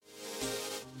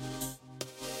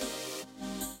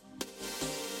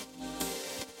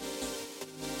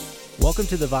Welcome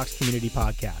to the Vox Community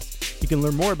Podcast. You can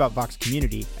learn more about Vox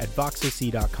Community at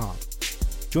voxoc.com.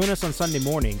 Join us on Sunday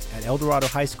mornings at El Dorado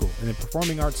High School in the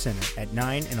Performing Arts Center at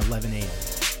 9 and 11 a.m.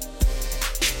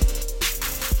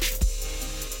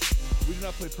 We do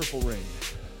not play Purple Rain.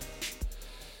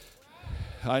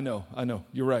 I know.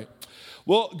 You're right.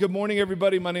 Well, good morning,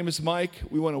 everybody. My name is Mike.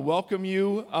 We want to welcome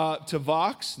you to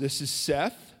Vox. This is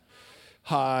Seth.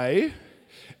 Hi.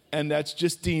 And that's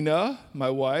Justina, my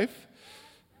wife.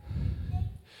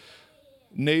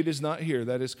 Nate is not here.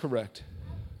 That is correct.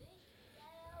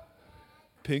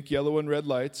 Pink, yellow, and red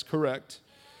lights. Correct.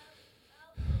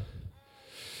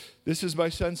 This is my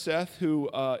son, Seth, who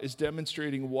is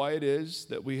demonstrating why it is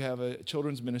that we have a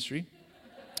children's ministry.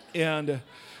 And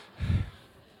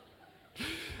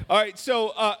all right, so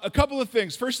a couple of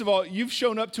things. First of all, you've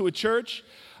shown up to a church.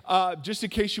 Just in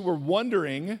case you were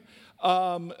wondering,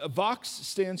 Vox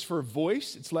stands for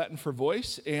voice. It's Latin for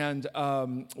voice, and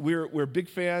we're big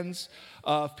fans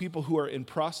of people who are in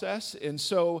process. And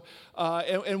so,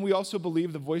 and we also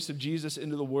believe the voice of Jesus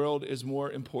into the world is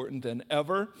more important than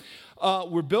ever.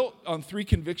 We're built on three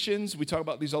convictions. We talk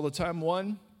about these all the time.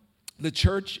 One, the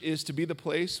church is to be the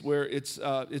place where it's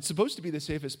supposed to be the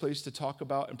safest place to talk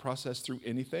about and process through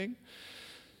anything.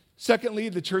 Secondly,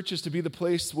 the church is to be the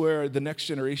place where the next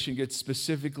generation gets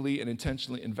specifically and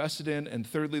intentionally invested in. And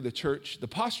thirdly, the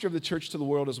posture of the church to the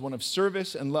world is one of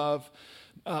service and love,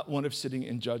 one of sitting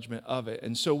in judgment of it.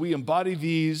 And so we embody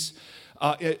these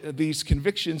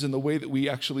convictions in the way that we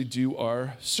actually do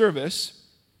our service.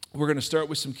 We're going to start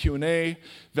with some Q&A.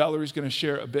 Valerie's going to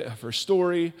share a bit of her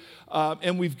story.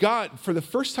 And we've got, for the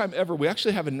first time ever, we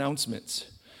actually have announcements.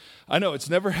 I know, it's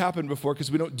never happened before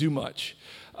because we don't do much.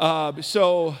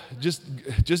 So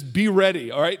just be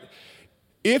ready, all right?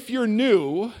 If you're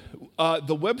new,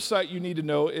 the website you need to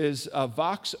know is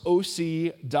voxoc.com.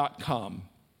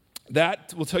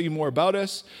 That will tell you more about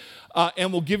us,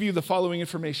 and we'll give you the following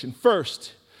information.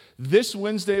 First, this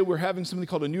Wednesday, we're having something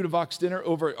called a New to Vox dinner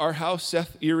over at our house.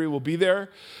 Seth Erie will be there.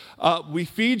 We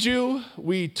feed you.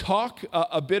 We talk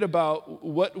a bit about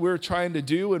what we're trying to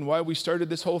do and why we started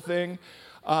this whole thing.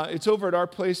 It's over at our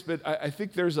place, but I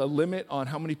think there's a limit on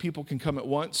how many people can come at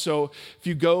once. So if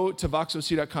you go to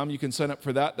voxoc.com, you can sign up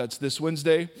for that. That's this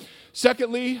Wednesday.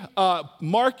 Secondly,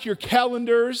 mark your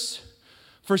calendars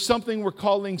for something we're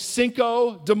calling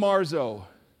Cinco de Marzo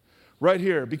right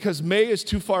here, because May is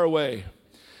too far away.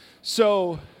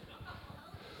 So,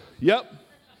 yep.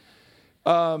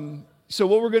 So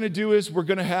what we're going to do is we're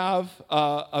going to have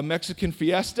a Mexican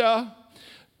fiesta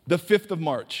the 5th of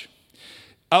March.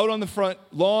 Out on the front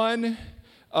lawn,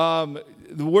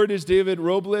 the word is David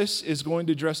Robles is going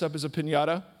to dress up as a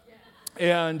piñata,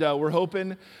 and we're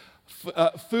hoping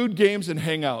food, games, and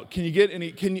hangout. Can you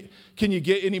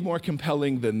get any more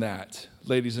compelling than that,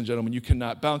 ladies and gentlemen? You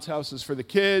cannot. Bounce houses for the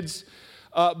kids,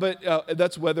 but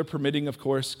that's weather permitting, of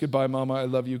course. Goodbye, Mama. I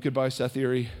love you. Goodbye, Seth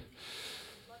Erie.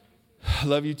 I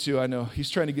love you too. I know he's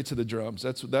trying to get to the drums.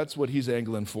 That's what he's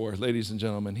angling for, ladies and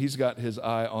gentlemen. He's got his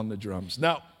eye on the drums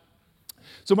now.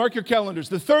 So mark your calendars.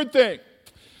 The third thing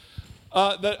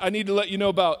that I need to let you know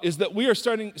about is that we are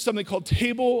starting something called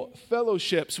Table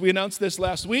Fellowships. We announced this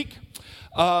last week.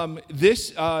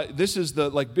 This is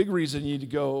the big reason you need to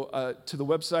go to the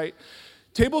website.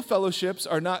 Table Fellowships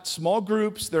are not small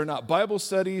groups. They're not Bible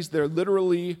studies. They're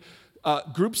literally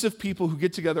groups of people who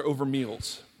get together over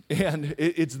meals. And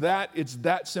it's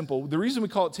that simple. The reason we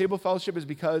call it Table Fellowship is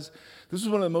because this is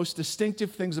one of the most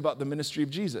distinctive things about the ministry of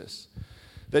Jesus.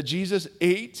 That Jesus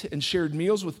ate and shared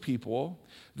meals with people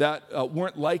that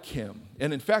weren't like him.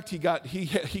 And in fact, he got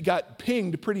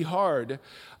pinged pretty hard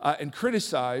and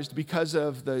criticized because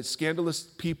of the scandalous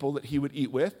people that he would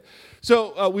eat with.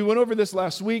 So we went over this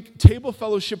last week. Table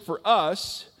fellowship for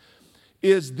us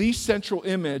is the central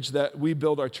image that we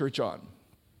build our church on.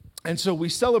 And so we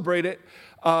celebrate it.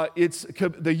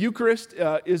 The Eucharist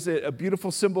is a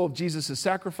beautiful symbol of Jesus'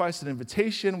 sacrifice and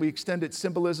invitation. We extend its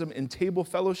symbolism in table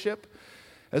fellowship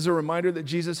as a reminder that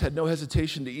Jesus had no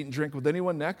hesitation to eat and drink with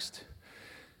anyone next.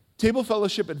 Table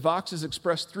fellowship at Vox is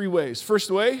expressed three ways.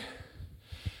 First way,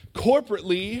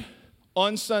 corporately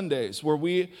on Sundays, where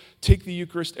we take the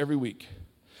Eucharist every week.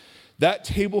 That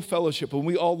table fellowship, when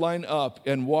we all line up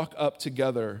and walk up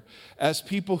together as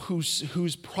people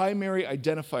whose primary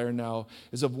identifier now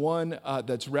is of one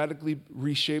that's radically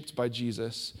reshaped by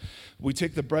Jesus. We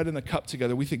take the bread and the cup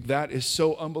together. We think that is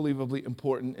so unbelievably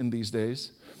important in these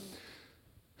days.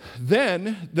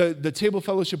 Then, the table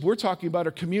fellowship we're talking about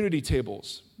are community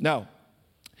tables. Now,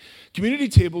 community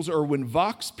tables are when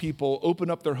Vox people open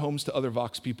up their homes to other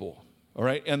Vox people, all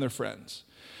right, and their friends.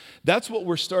 That's what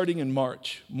we're starting in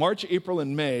March. March, April,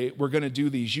 and May, we're going to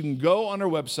do these. You can go on our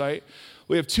website.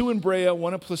 We have 2 in Brea,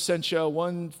 1 in Placentia,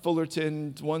 1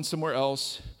 Fullerton, 1 somewhere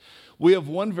else. We have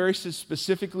one very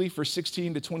specifically for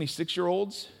 16 to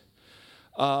 26-year-olds.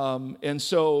 And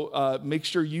so make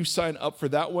sure you sign up for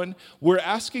that one. We're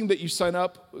asking that you sign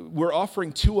up. We're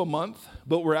offering 2 a month,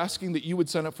 but we're asking that you would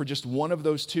sign up for just one of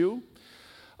those 2,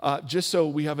 just so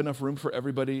we have enough room for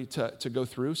everybody to go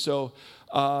through. So,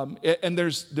 and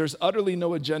there's utterly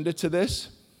no agenda to this.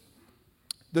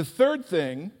 The third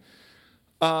thing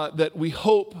that we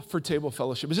hope for Table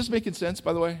Fellowship, is this making sense,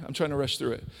 by the way? I'm trying to rush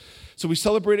through it. So we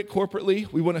celebrate it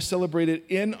corporately. We want to celebrate it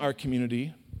in our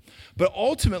community. But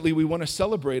ultimately, we want to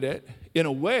celebrate it in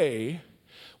a way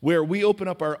where we open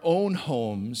up our own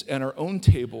homes and our own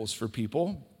tables for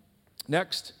people.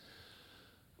 Next.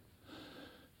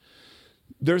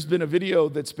 There's been a video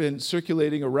that's been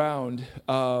circulating around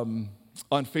on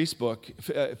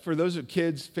Facebook. For those of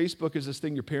kids, Facebook is this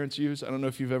thing your parents use. I don't know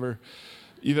if you've ever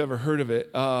heard of it.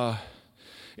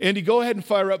 Andy, go ahead and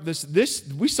fire up this.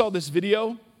 We saw this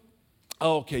video.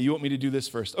 Oh, okay, you want me to do this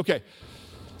first? Okay.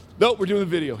 Nope, we're doing the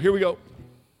video. Here we go.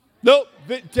 Nope,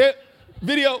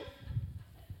 video.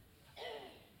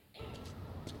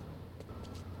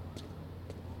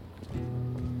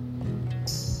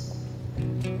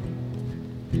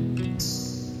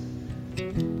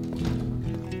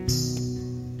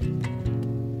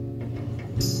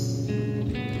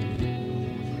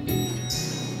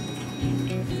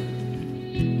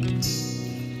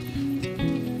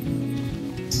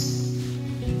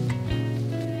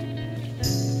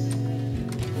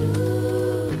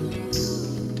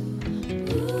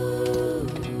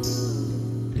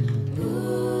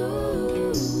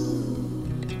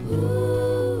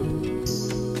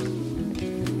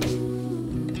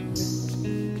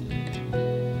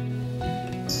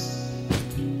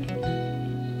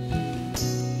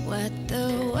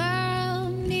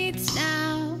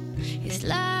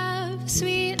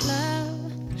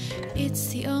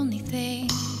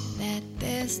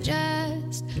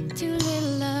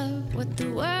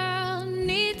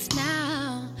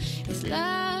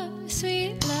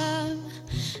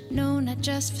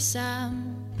 Just for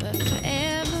some, but for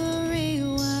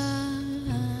everyone.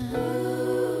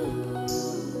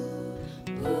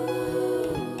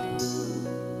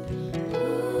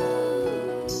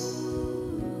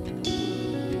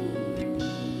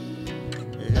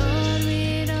 Lord,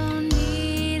 we don't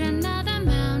need another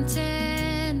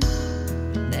mountain.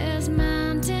 There's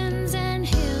mountains and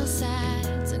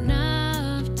hillsides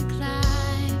enough to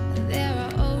climb. There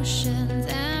are oceans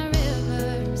and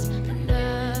rivers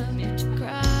enough to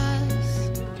cross,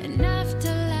 enough to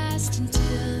last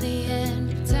until the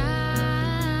end of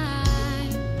time,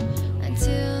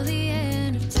 until the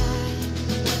end of time.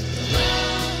 The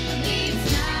world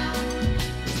needs now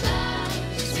is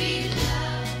love, sweet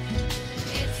love.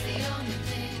 It's the only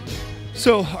thing.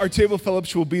 So our table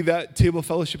fellowships will be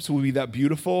that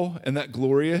beautiful and that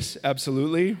glorious,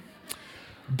 absolutely.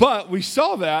 But we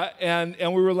saw that and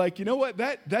we were like, you know what?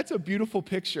 That's a beautiful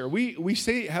picture. We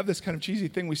have this kind of cheesy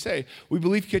thing we say. We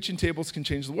believe kitchen tables can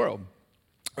change the world.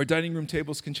 Our dining room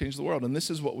tables can change the world. And this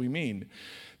is what we mean.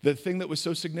 The thing that was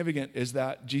so significant is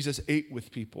that Jesus ate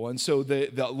with people. And so the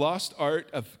lost art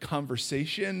of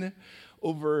conversation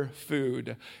over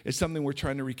food is something we're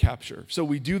trying to recapture. So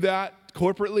we do that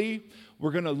corporately.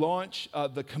 We're going to launch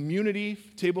the community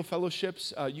table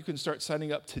fellowships. You can start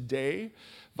signing up today,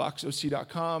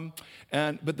 voxoc.com.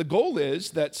 But the goal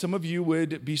is that some of you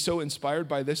would be so inspired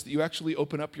by this that you actually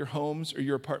open up your homes or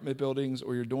your apartment buildings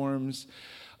or your dorms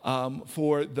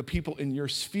for the people in your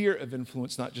sphere of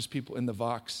influence, not just people in the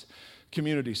Vox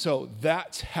community. So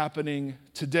that's happening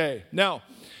today. Now,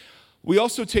 we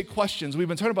also take questions. We've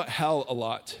been talking about hell a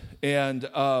lot, and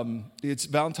it's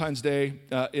Valentine's Day,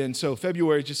 and so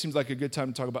February just seems like a good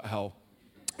time to talk about hell.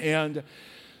 And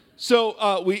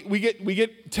so we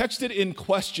get texted in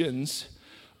questions,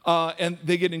 and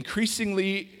they get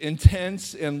increasingly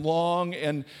intense and long,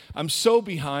 and I'm so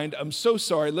behind. I'm so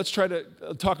sorry. Let's try to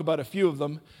talk about a few of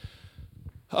them.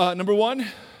 Number one,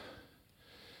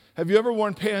 have you ever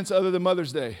worn pants other than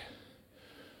Mother's Day?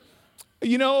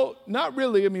 You know, not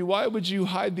really. I mean, why would you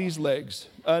hide these legs?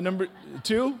 Number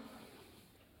two,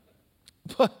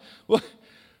 well,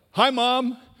 hi,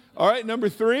 Mom. All right, number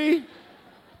three.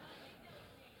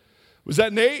 Was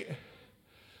that Nate?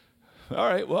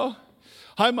 All right, well,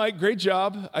 hi, Mike. Great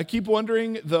job. I keep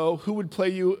wondering, though, who would play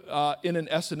you in an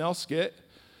SNL skit?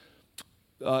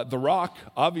 The Rock,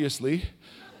 obviously.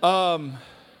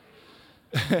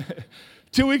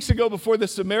 2 weeks ago, before the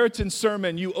Samaritan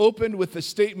sermon, you opened with the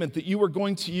statement that you were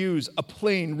going to use a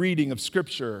plain reading of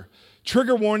Scripture.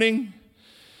 Trigger warning.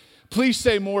 Please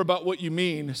say more about what you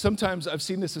mean. Sometimes I've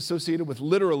seen this associated with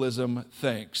literalism.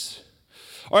 Thanks.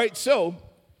 All right, so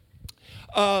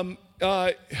a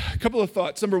couple of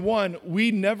thoughts. Number one,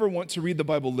 we never want to read the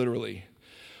Bible literally.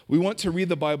 We want to read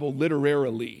the Bible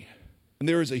literarily. And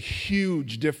there is a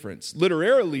huge difference.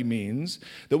 Literarily means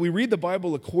that we read the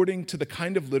Bible according to the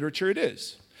kind of literature it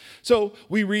is. So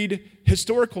we read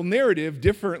historical narrative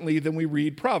differently than we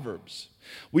read Proverbs.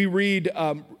 We read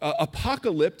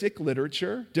apocalyptic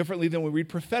literature differently than we read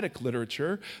prophetic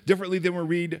literature, differently than we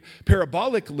read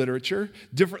parabolic literature,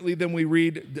 differently than we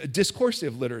read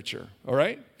discursive literature, all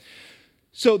right?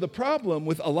 So the problem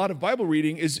with a lot of Bible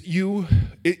reading is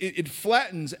it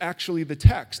flattens actually the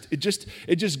text. It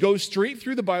just goes straight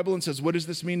through the Bible and says, what does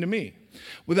this mean to me?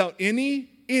 Without any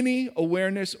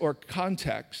awareness or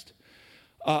context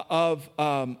of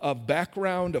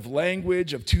background, of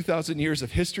language, of 2,000 years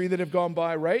of history that have gone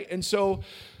by, right? And so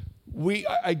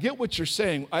I get what you're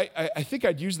saying. I think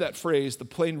I'd use that phrase, the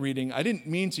plain reading. I didn't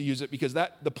mean to use it because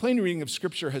the plain reading of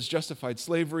Scripture has justified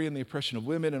slavery and the oppression of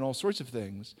women and all sorts of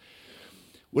things.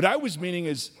 What I was meaning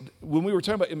is, when we were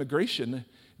talking about immigration,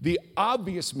 the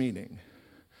obvious meaning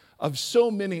of so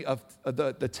many of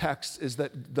the texts is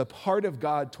that the heart of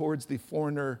God towards the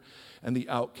foreigner and the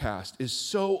outcast is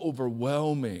so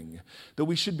overwhelming that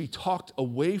we should be talked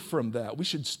away from that. We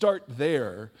should start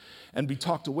there and be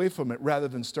talked away from it rather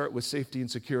than start with safety and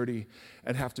security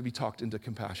and have to be talked into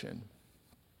compassion.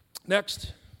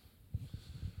 Next,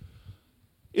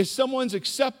 is someone's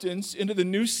acceptance into the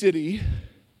new city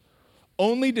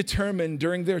only determined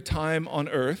during their time on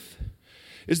earth?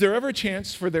 Is there ever a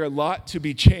chance for their lot to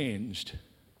be changed?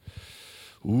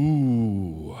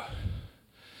 Ooh.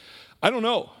 I don't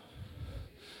know.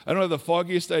 I don't have the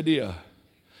foggiest idea.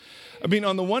 I mean,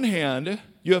 on the one hand,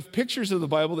 you have pictures of the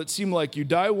Bible that seem like you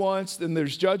die once, then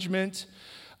there's judgment.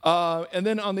 And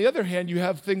then on the other hand, you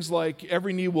have things like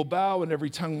every knee will bow and every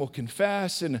tongue will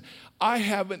confess. And I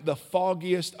haven't the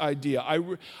foggiest idea.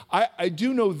 I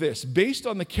do know this. Based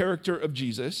on the character of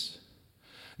Jesus,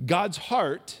 God's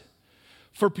heart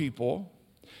for people,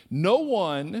 no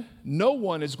one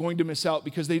is going to miss out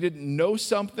because they didn't know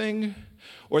something,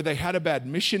 or they had a bad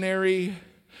missionary,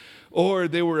 or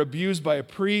they were abused by a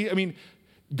priest. I mean,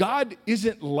 God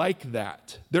isn't like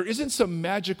that. There isn't some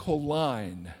magical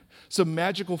line, some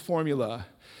magical formula.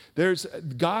 There's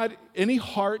God, any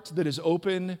heart that is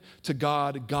open to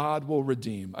God, God will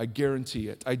redeem. I guarantee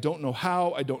it. I don't know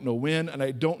how, I don't know when, and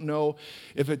I don't know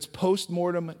if it's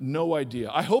post-mortem, no idea.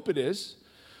 I hope it is.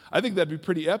 I think that'd be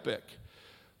pretty epic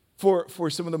for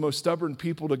some of the most stubborn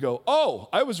people to go, oh,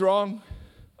 I was wrong.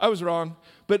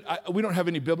 But we don't have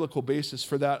any biblical basis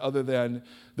for that other than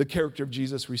the character of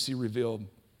Jesus we see revealed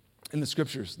in the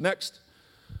Scriptures. Next.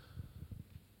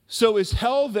 So is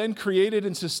hell then created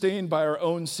and sustained by our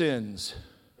own sins?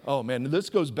 Oh man, this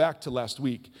goes back to last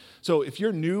week. So if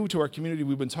you're new to our community,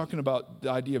 we've been talking about the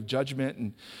idea of judgment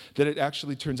and that it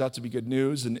actually turns out to be good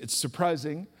news, and it's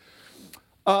surprising.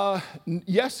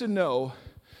 Yes and no.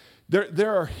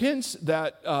 There are hints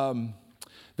that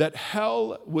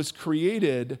hell was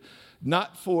created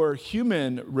not for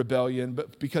human rebellion,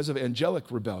 but because of angelic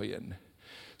rebellion.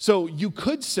 So you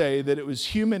could say that it was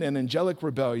human and angelic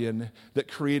rebellion that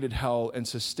created hell and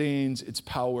sustains its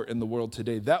power in the world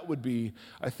today. That would be,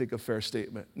 I think, a fair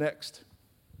statement. Next.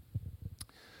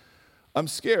 I'm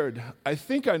scared. I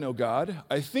think I know God.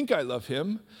 I think I love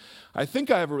Him. I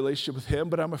think I have a relationship with Him,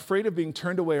 but I'm afraid of being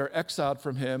turned away or exiled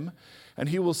from Him, and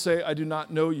He will say, I do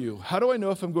not know you. How do I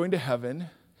know if I'm going to heaven?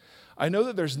 I know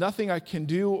that there's nothing I can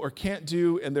do or can't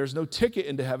do, and there's no ticket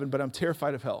into heaven, but I'm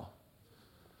terrified of hell.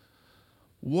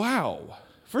 Wow.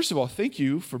 First of all, thank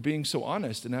you for being so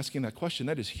honest and asking that question.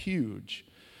 That is huge.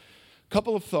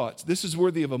 Couple of thoughts. This is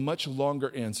worthy of a much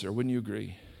longer answer. Wouldn't you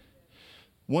agree?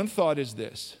 One thought is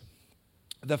this.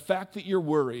 The fact that you're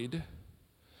worried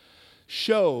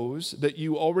shows that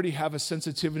you already have a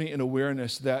sensitivity and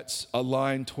awareness that's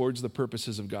aligned towards the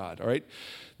purposes of God, all right?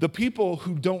 The people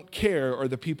who don't care are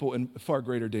the people in far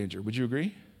greater danger. Would you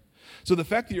agree? So the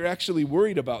fact that you're actually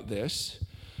worried about this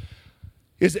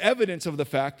is evidence of the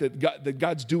fact that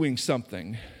God's doing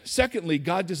something. Secondly,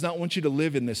 God does not want you to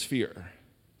live in this fear.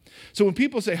 So when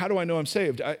people say, how do I know I'm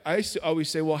saved? I always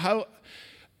say, well,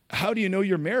 how do you know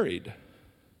you're married?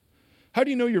 How do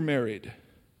you know you're married?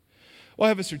 Well, I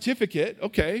have a certificate.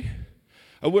 Okay.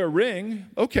 I wear a ring.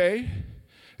 Okay.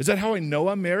 Is that how I know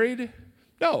I'm married?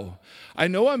 No. I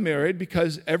know I'm married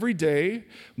because every day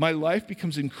my life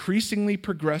becomes increasingly,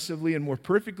 progressively, and more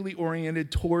perfectly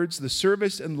oriented towards the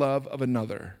service and love of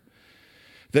another.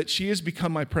 that she has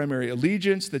become my primary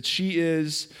allegiance, that she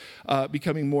is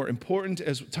becoming more important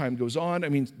as time goes on. I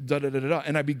mean, da-da-da-da-da.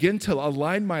 And I begin to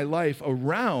align my life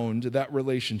around that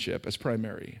relationship as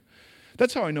primary.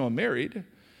 That's how I know I'm married.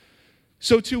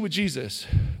 So too with Jesus.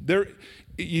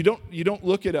 You don't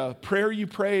look at a prayer you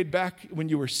prayed back when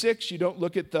you were 6. You don't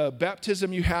look at the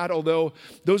baptism you had, although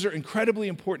those are incredibly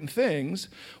important things.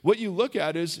 What you look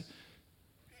at is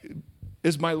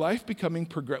my life becoming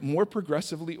more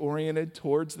progressively oriented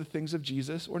towards the things of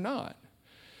Jesus or not?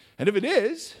 And if it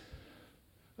is,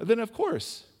 then of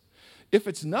course. If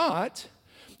it's not,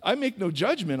 I make no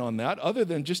judgment on that other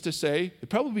than just to say, it'd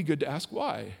probably be good to ask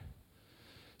why.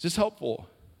 Is this helpful?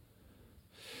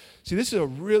 See, this is a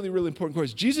really, really important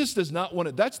course. Jesus does not want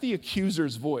it. That's the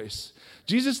accuser's voice.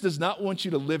 Jesus does not want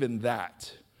you to live in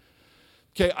that.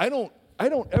 Okay, I don't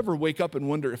ever wake up and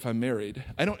wonder if I'm married.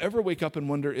 I don't ever wake up and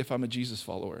wonder if I'm a Jesus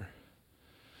follower.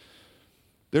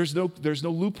 There's no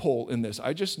loophole in this.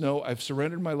 I just know I've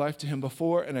surrendered my life to him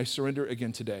before, and I surrender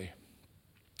again today.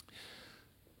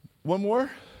 One more.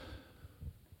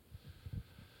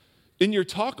 In your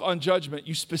talk on judgment,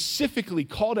 you specifically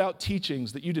called out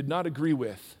teachings that you did not agree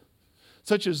with,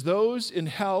 such as those in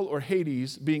hell or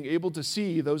Hades being able to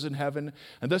see those in heaven,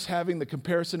 and thus having the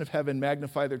comparison of heaven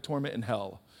magnify their torment in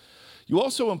hell. You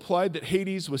also implied that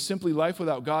Hades was simply life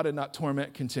without God and not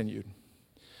torment continued.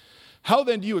 How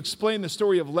then do you explain the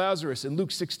story of Lazarus in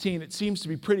Luke 16? It seems to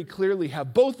be pretty clearly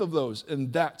have both of those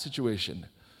in that situation.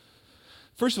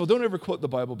 First of all, don't ever quote the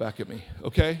Bible back at me,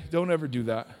 okay? Don't ever do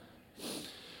that.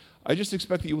 I just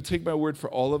expect that you will take my word for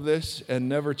all of this and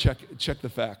never check the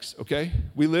facts, okay?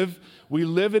 We live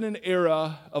in an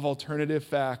era of alternative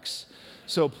facts,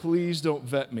 so please don't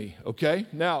vet me, okay?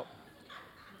 Now,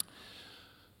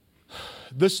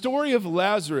 the story of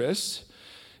Lazarus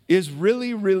is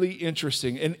really, really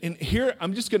interesting. And here,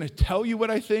 I'm just going to tell you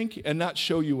what I think and not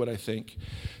show you what I think.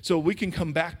 So we can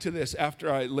come back to this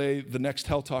after I lay the next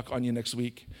hell talk on you next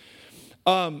week.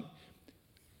 The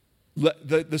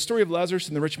story of Lazarus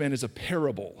and the rich man is a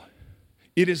parable.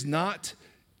 It is not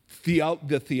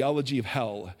the theology of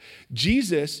hell.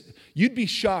 Jesus, you'd be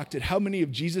shocked at how many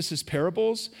of Jesus'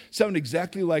 parables sound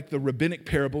exactly like the rabbinic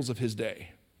parables of his day.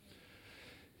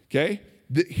 Okay?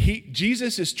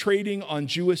 Jesus is trading on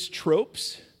Jewish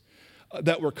tropes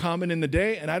that were common in the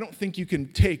day, and I don't think you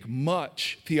can take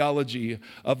much theology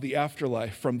of the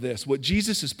afterlife from this. What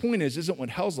Jesus' point is isn't what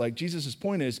hell's like. Jesus'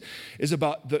 point is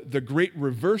about the great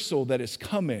reversal that is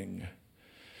coming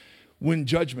when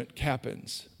judgment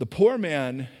happens. The poor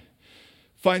man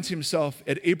finds himself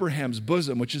at Abraham's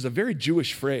bosom, which is a very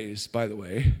Jewish phrase, by the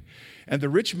way, and the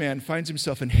rich man finds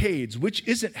himself in Hades, which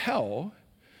isn't hell.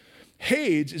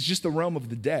 Hades is just the realm of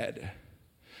the dead.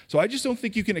 So I just don't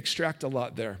think you can extract a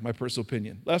lot there, my personal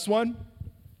opinion. Last one.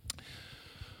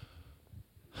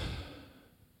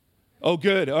 Oh,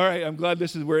 good. All right, I'm glad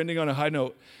we're ending on a high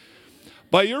note.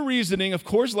 By your reasoning, if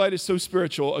Coors Light is so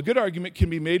spiritual, a good argument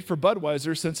can be made for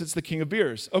Budweiser since it's the king of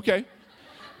beers. Okay.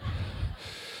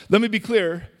 Let me be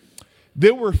clear.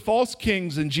 There were false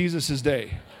kings in Jesus'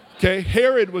 day. Okay?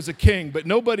 Herod was a king, but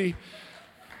nobody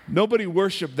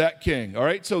worshiped that king, all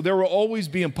right? So there will always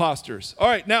be imposters. All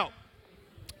right, now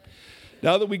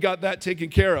that we got that taken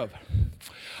care of,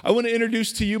 I want to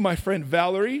introduce to you my friend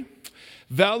Valerie.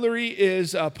 Valerie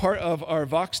is part of our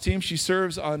Vox team. She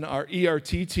serves on our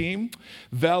ERT team.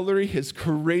 Valerie has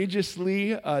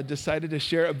courageously decided to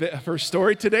share a bit of her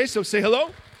story today, so say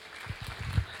hello.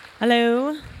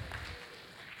 Hello.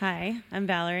 Hi, I'm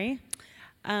Valerie.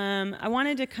 I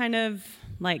wanted to kind of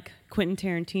like Quentin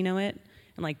Tarantino it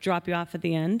and like drop you off at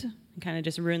the end and kind of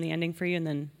just ruin the ending for you and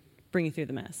then bring you through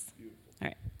the mess. Beautiful. All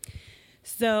right.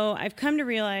 So I've come to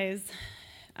realize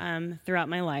throughout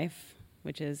my life,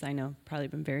 which is, I know, probably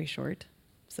been very short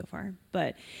so far,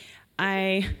 but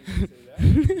but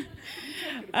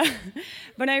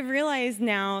I've realized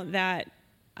now that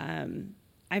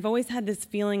I've always had this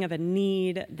feeling of a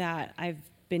need that I've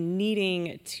been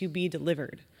needing to be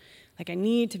delivered. Like I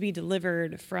need to be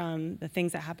delivered from the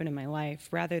things that happen in my life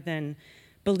rather than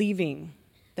believing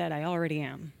that I already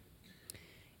am.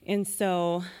 And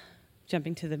so,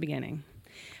 jumping to the beginning,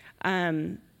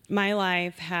 my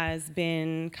life has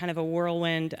been kind of a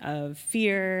whirlwind of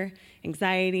fear,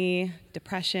 anxiety,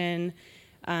 depression,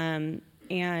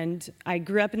 and I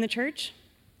grew up in the church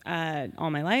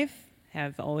all my life,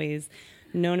 have always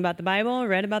known about the Bible,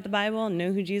 read about the Bible,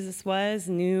 knew who Jesus was,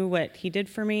 knew what he did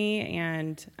for me,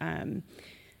 and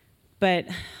but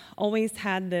always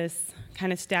had this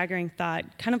kind of staggering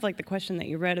thought, kind of like the question that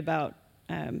you read about,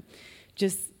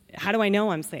 just how do I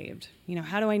know I'm saved? You know,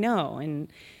 how do I know?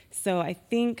 And so I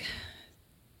think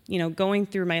going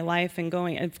through my life and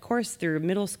going, of course, through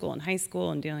middle school and high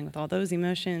school and dealing with all those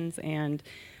emotions and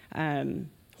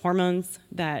hormones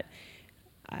that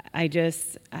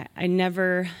I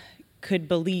never could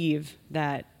believe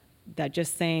that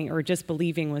just saying or just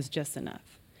believing was just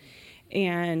enough.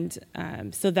 And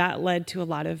so that led to a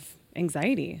lot of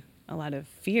anxiety, a lot of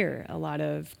fear, a lot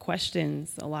of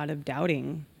questions, a lot of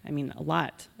doubting. A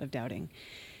lot of doubting.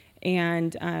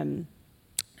 And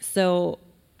so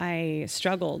I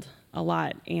struggled a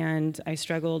lot, and I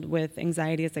struggled with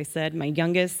anxiety, as I said. My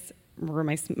youngest,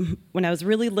 when I was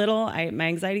really little, my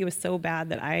anxiety was so bad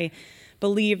that I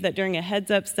believed that during a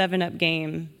heads-up 7-Up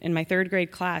game in my 3rd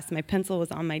grade class, my pencil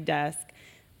was on my desk,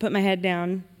 put my head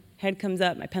down, head comes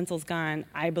up, my pencil's gone.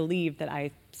 I believed that I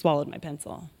swallowed my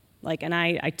pencil. And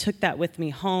I took that with me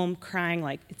home, crying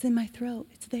it's in my throat,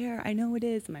 it's there, I know it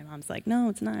is. And my mom's like, no,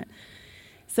 it's not.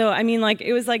 So,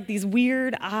 it was these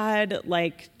weird, odd,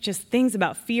 just things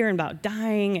about fear and about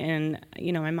dying. And,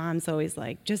 my mom's always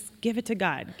like, just give it to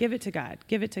God, give it to God,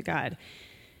 give it to God.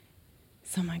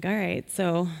 So I'm like, all right,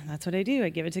 so that's what I do. I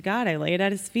give it to God. I lay it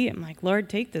at his feet. I'm like, Lord,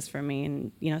 take this from me.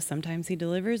 And, sometimes he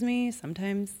delivers me.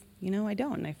 Sometimes, I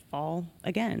don't. And I fall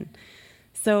again.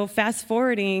 So fast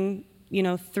forwarding,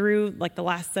 through the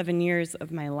last 7 years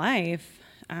of my life,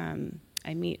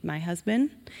 I meet my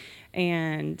husband.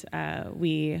 And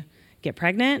we get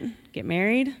pregnant, get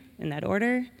married in that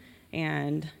order.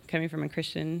 And coming from a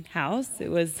Christian house, it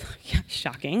was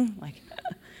shocking.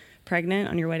 Pregnant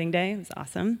on your wedding day, it was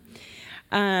awesome.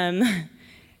 And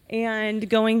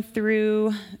going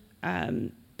through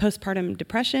postpartum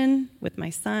depression with my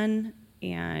son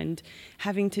and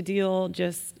having to deal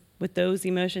just with those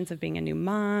emotions of being a new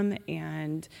mom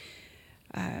and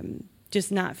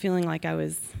just not feeling like I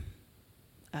was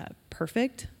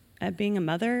perfect at being a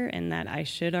mother and that I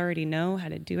should already know how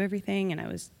to do everything, and I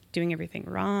was doing everything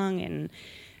wrong,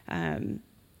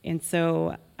 and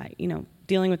so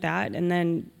dealing with that, and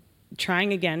then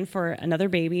trying again for another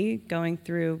baby, going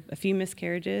through a few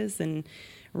miscarriages and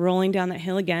rolling down that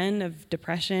hill again of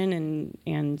depression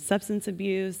and substance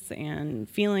abuse and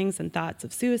feelings and thoughts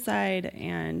of suicide,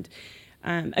 and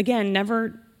again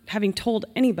never having told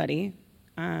anybody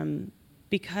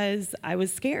because I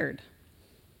was scared.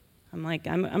 I'm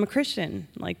a Christian.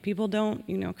 People don't,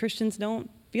 Christians don't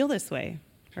feel this way,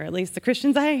 or at least the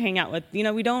Christians I hang out with.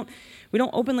 We don't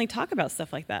openly talk about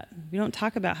stuff like that. We don't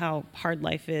talk about how hard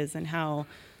life is and how,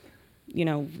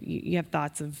 you have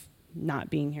thoughts of not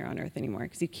being here on earth anymore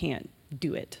because you can't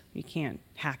do it. You can't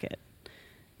hack it.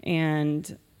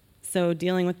 And so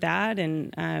dealing with that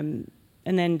and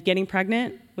then getting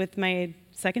pregnant with my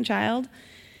second child.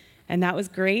 And that was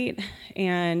great,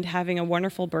 and having a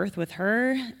wonderful birth with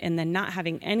her, and then not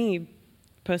having any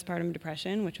postpartum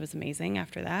depression, which was amazing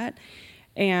after that.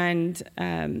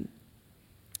 And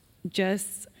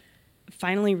just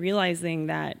finally realizing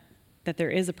that there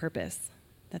is a purpose,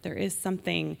 that there is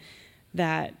something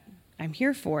that I'm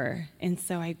here for. And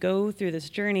so I go through this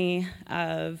journey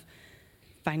of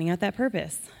finding out that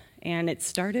purpose. And it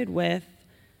started with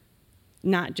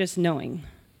not just knowing,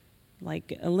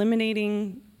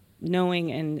 eliminating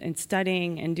knowing and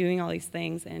studying and doing all these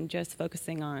things and just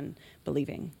focusing on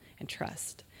believing and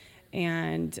trust.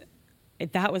 And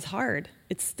that was hard.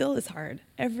 It still is hard.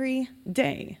 Every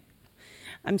day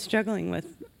I'm struggling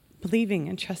with believing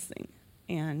and trusting.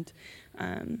 And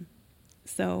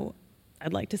so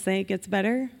I'd like to say it gets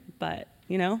better, but,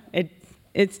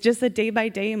 it's just a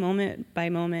day-by-day,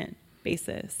 moment-by-moment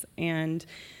basis.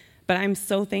 But I'm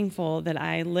so thankful that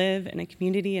I live in a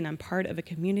community and I'm part of a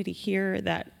community here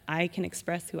that I can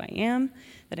express who I am,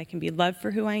 that I can be loved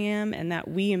for who I am, and that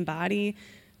we embody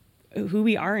who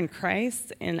we are in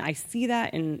Christ. And I see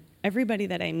that in everybody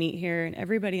that I meet here and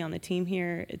everybody on the team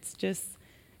here. It's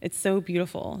so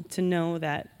beautiful to know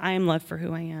that I am loved for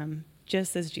who I am,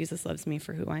 just as Jesus loves me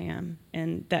for who I am,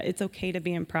 and that it's okay to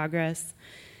be in progress,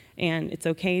 and it's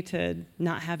okay to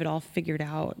not have it all figured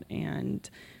out, and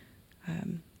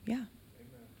yeah.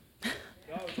 Amen.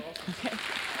 That was awesome. Okay.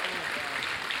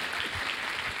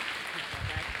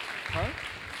 Huh?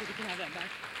 So we can have that back.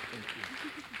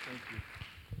 Thank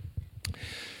you.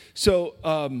 So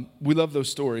we love those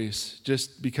stories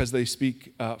just because they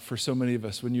speak for so many of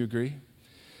us. Wouldn't you agree?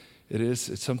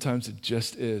 Sometimes it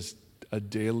just is a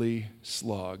daily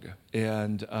slog.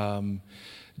 And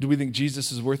do we think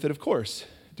Jesus is worth it? Of course.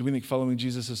 Do we think following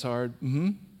Jesus is hard?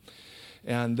 Mm-hmm.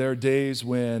 And there are days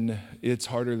when it's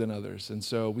harder than others. And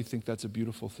so we think that's a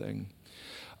beautiful thing.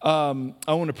 I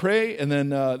want to pray, and then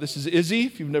this is Izzy.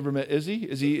 If you've never met Izzy,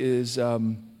 Izzy is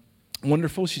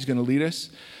wonderful. She's going to lead us.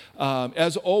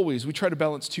 As always, we try to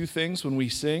balance two things when we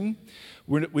sing.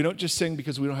 We don't just sing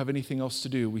because we don't have anything else to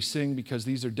do. We sing because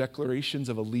these are declarations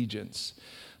of allegiance.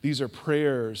 These are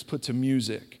prayers put to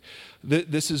music.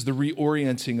 This is the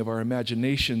reorienting of our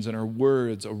imaginations and our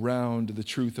words around the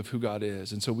truth of who God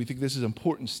is. And so we think this is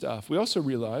important stuff. We also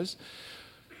realize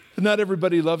that not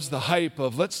everybody loves the hype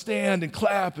of let's stand and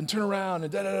clap and turn around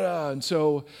and da-da-da. And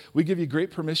so we give you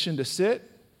great permission to sit.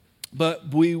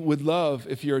 But we would love,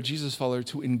 if you're a Jesus follower,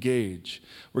 to engage,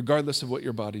 regardless of what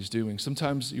your body's doing.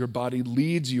 Sometimes your body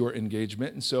leads your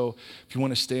engagement, and so if you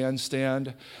want to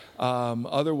stand.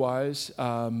 Otherwise,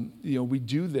 we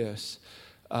do this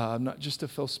not just to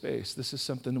fill space. This is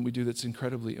something that we do that's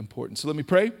incredibly important. So let me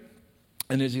pray,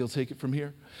 and Izzy will take it from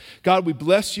here. God, we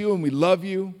bless you and we love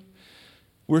you.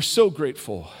 We're so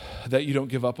grateful that you don't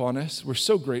give up on us. We're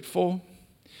so grateful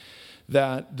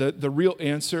that the real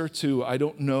answer to I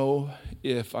don't know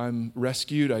if I'm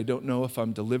rescued, I don't know if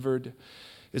I'm delivered,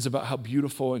 is about how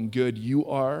beautiful and good you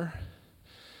are,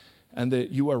 and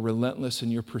that you are relentless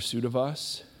in your pursuit of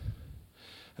us,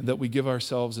 and that we give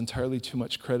ourselves entirely too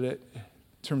much credit in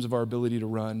terms of our ability to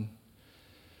run.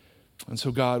 And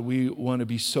so, God, we want to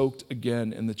be soaked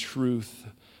again in the truth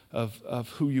of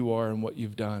who you are and what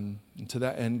you've done. And to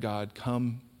that end, God,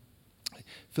 come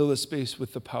fill this space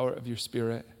with the power of your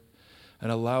Spirit,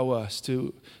 and allow us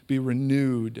to be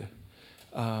renewed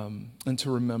and to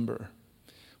remember.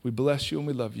 We bless you and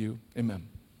we love you. Amen.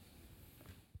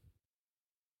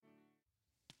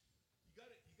 You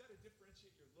got to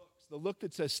differentiate your looks. The look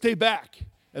that says, stay back,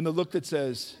 and the look that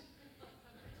says,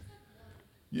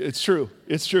 it's true.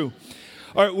 It's true.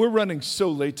 All right, we're running so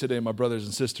late today, my brothers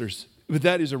and sisters, but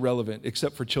that is irrelevant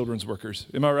except for children's workers.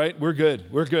 Am I right? We're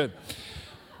good. We're good.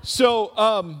 So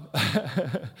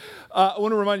I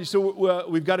want to remind you, so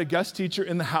we've got a guest teacher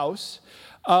in the house.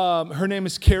 Her name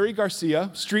is Carrie Garcia,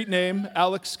 street name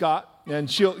Alex Scott,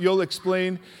 and you'll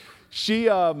explain. She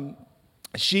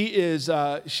is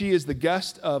the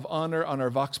guest of honor on our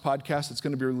Vox podcast. It's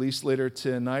going to be released later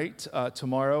tonight,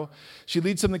 tomorrow. She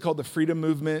leads something called the Freedom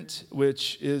Movement,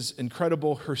 which is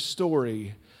incredible. Her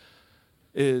story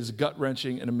is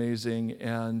gut-wrenching and amazing,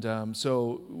 and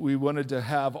so we wanted to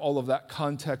have all of that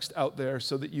context out there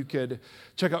so that you could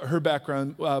check out her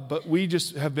background, but we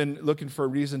just have been looking for a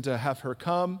reason to have her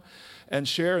come and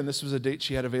share, and this was a date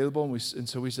she had available, and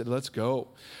so we said, let's go.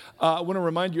 I want to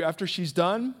remind you, after she's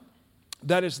done,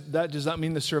 that does not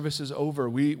mean the service is over.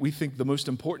 We think the most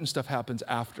important stuff happens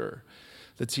after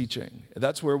the teaching.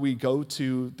 That's where we go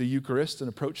to the Eucharist and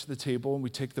approach the table, and we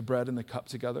take the bread and the cup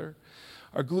together.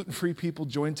 Our gluten-free people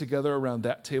join together around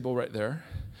that table right there.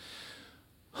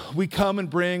 We come and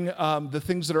bring the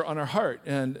things that are on our heart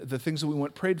and the things that we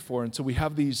want prayed for. And so we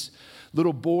have these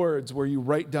little boards where you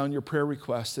write down your prayer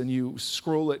requests and you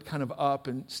scroll it kind of up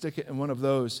and stick it in one of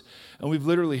those. And we've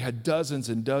literally had dozens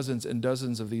and dozens and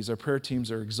dozens of these. Our prayer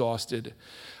teams are exhausted,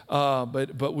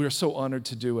 but we're so honored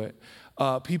to do it.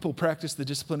 People practice the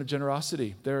discipline of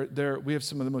generosity. We have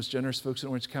some of the most generous folks in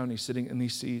Orange County sitting in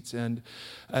these seats. And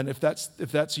if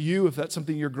that's you, if that's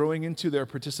something you're growing into, there are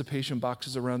participation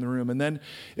boxes around the room. And then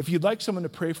if you'd like someone to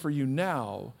pray for you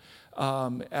now,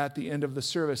 at the end of the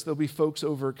service, there'll be folks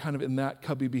over kind of in that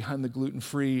cubby behind the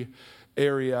gluten-free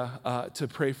area to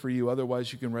pray for you.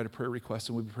 Otherwise, you can write a prayer request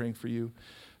and we'll be praying for you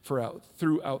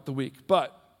throughout the week.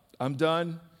 But I'm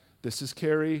done. This is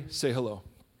Carrie. Say hello.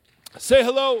 Say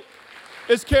hello.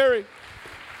 It's Carrie.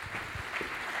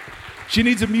 She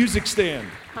needs a music stand.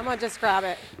 I'm going to just grab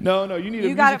it. No, you need a music stand.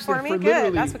 You got it for me?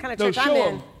 Good. That's what kind of church I'm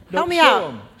in. Help me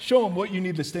out. Show them what you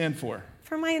need the stand for.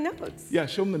 For my notes. Yeah,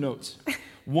 show them the notes.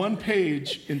 One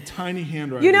page in tiny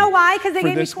handwriting. You know why? Because they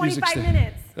gave me 25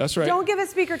 minutes. That's right. Don't give a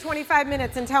speaker 25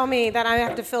 minutes and tell me that I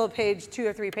have to fill a page, 2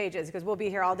 or 3 pages, because we'll be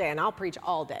here all day, and I'll preach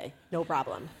all day. No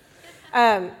problem.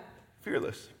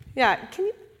 Fearless. Yeah.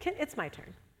 It's my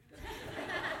turn.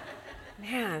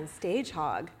 Man, stage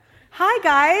hog. Hi,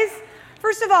 guys.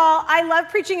 First of all, I love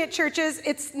preaching at churches.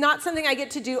 It's not something I get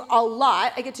to do a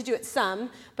lot. I get to do it some,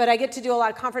 but I get to do a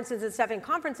lot of conferences and stuff, and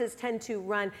conferences tend to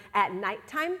run at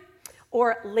nighttime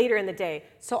or later in the day.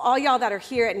 So all y'all that are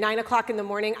here at 9 o'clock in the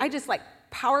morning, I just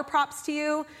power props to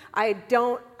you. I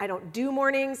don't do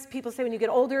mornings. People say when you get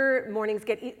older, mornings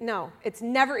get no, it's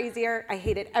never easier. I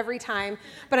hate it every time.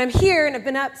 But I'm here and I've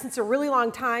been up since a really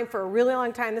long time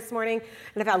this morning,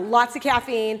 and I've had lots of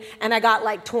caffeine and I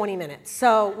got 20 minutes.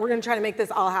 So we're gonna try to make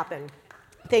this all happen.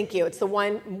 Thank you. It's the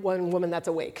one woman that's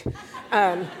awake.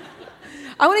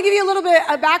 I want to give you a little bit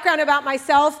of background about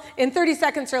myself in 30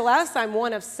 seconds or less. I'm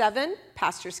one of 7,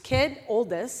 pastor's kid,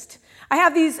 oldest. I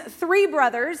have these 3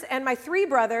 brothers, and my 3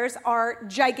 brothers are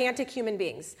gigantic human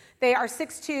beings. They are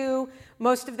 6'2",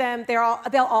 most of them.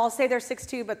 They'll all say they're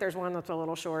 6'2", but there's one that's a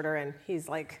little shorter, and he's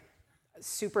like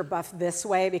super buff this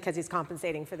way because he's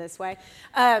compensating for this way.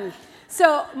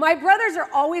 So my brothers are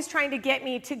always trying to get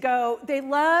me to go. They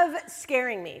love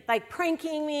scaring me, like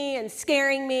pranking me and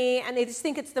scaring me, and they just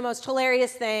think it's the most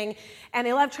hilarious thing. And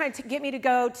they love trying to get me to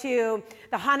go to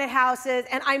the haunted houses,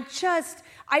 and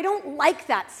I don't like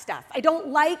that stuff. I don't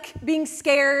like being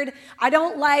scared. I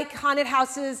don't like haunted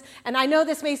houses. And I know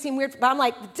this may seem weird, but I'm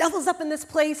like, the devil's up in this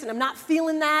place, and I'm not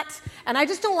feeling that. And I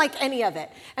just don't like any of it.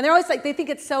 And they're always like, they think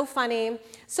it's so funny.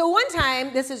 So one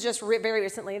time, this is just very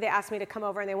recently, they asked me to come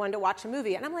over and they wanted to watch a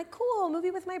movie. And I'm like, cool,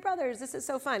 movie with my brothers. This is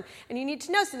so fun. And you need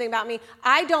to know something about me.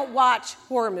 I don't watch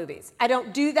horror movies. I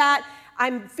don't do that.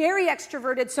 I'm very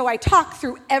extroverted, so I talk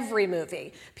through every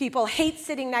movie. People hate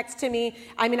sitting next to me.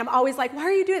 I mean, I'm always like, why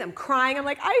are you doing that? I'm crying. I'm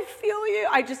like, I feel you.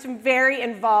 I just am very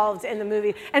involved in the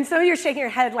movie. And some of you are shaking your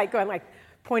head, like going, like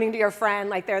pointing to your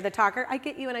friend, like they're the talker. I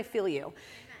get you and I feel you.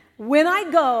 When I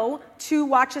go to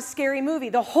watch a scary movie,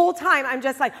 the whole time I'm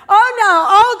just like, oh no,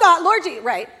 oh God, Lord Jesus,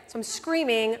 right? So I'm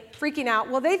screaming, freaking out.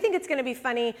 Well, they think it's going to be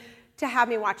funny to have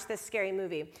me watch this scary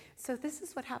movie. So this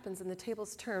is what happens, and the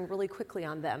tables turn really quickly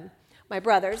on them. My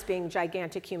brothers, being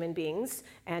gigantic human beings,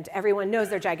 and everyone knows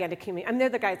they're gigantic human beings. I mean, they're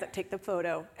the guys that take the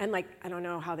photo, and like, I don't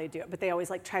know how they do it, but they always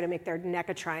like try to make their neck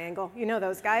a triangle. You know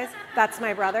those guys? That's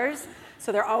my brothers.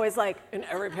 So they're always like in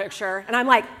every picture, and I'm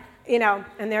like, you know,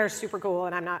 and they're super cool,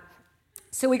 and I'm not.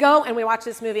 So we go and we watch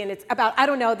this movie, and it's about, I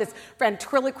don't know, this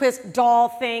ventriloquist doll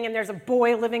thing, and there's a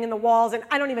boy living in the walls, and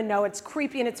I don't even know. It's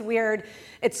creepy and it's weird.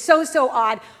 It's so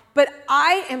odd. But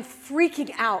I am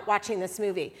freaking out watching this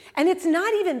movie. And it's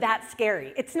not even that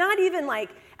scary. It's not even like,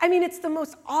 I mean, it's the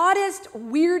most oddest,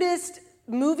 weirdest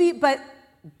movie, but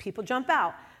people jump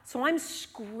out. So I'm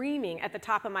screaming at the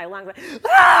top of my lungs, like,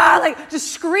 ah! Like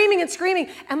just screaming and screaming.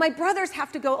 And my brothers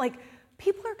have to go, like,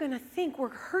 people are going to think we're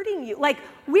hurting you. Like,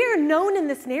 we're known in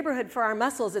this neighborhood for our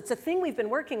muscles. It's a thing we've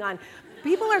been working on.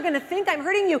 People are going to think I'm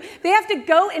hurting you. They have to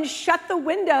go and shut the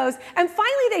windows. And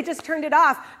finally, they just turned it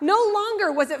off. No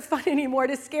longer was it fun anymore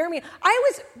to scare me.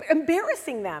 I was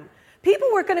embarrassing them. People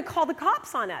were going to call the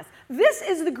cops on us. This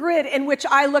is the grid in which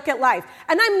I look at life.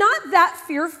 And I'm not that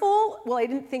fearful. Well, I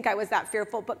didn't think I was that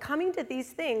fearful. But coming to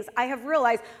these things, I have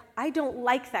realized I don't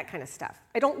like that kind of stuff.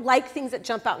 I don't like things that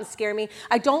jump out and scare me.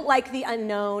 I don't like the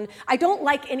unknown. I don't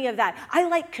like any of that. I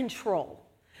like control.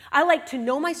 I like to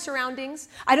know my surroundings.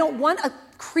 I don't want a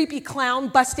creepy clown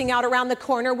busting out around the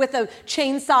corner with a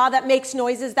chainsaw that makes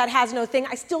noises that has no thing.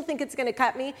 I still think it's going to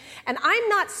cut me. And I'm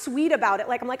not sweet about it.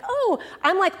 Like, I'm like, oh,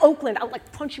 I'm like Oakland. I'll like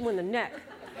punch you in the neck.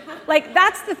 Like,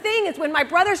 that's the thing is when my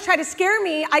brothers try to scare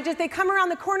me, they come around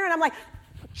the corner and I'm like,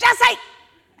 Jesse!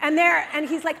 And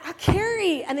he's like, oh,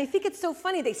 Carrie. And they think it's so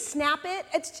funny. They snap it.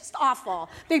 It's just awful.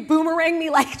 They boomerang me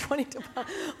like 20 to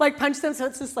like punch them. So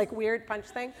it's this like weird punch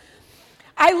thing.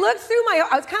 I looked through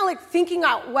I was kind of like thinking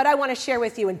out what I want to share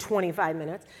with you in 25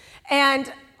 minutes.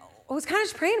 And I was kind of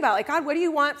just praying about, like, God, what do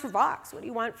you want for Vox? What do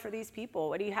you want for these people?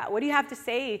 What do you have to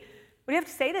say? What do you have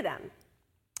to say to them?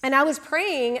 And I was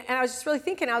praying, and I was just really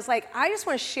thinking, I was like, I just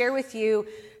want to share with you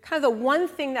kind of the one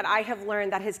thing that I have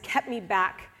learned that has kept me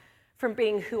back from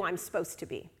being who I'm supposed to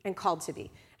be and called to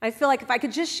be. And I feel like if I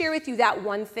could just share with you that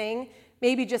one thing,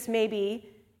 maybe, just maybe,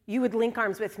 you would link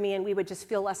arms with me and we would just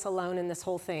feel less alone in this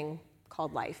whole thing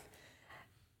called life.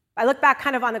 I look back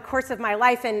kind of on the course of my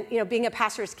life and, you know, being a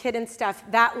pastor's kid and stuff,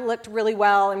 that looked really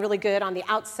well and really good on the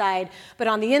outside, but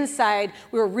on the inside,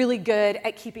 we were really good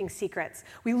at keeping secrets.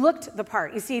 We looked the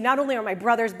part. You see, not only are my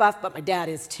brothers buff, but my dad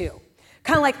is too.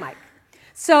 Kind of like Mike.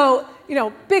 So, you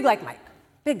know, big like Mike,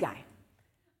 big guy.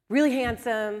 Really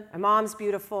handsome, my mom's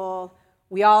beautiful,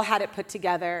 we all had it put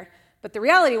together, but the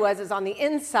reality is on the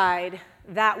inside,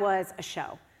 that was a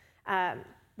show.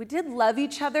 We did love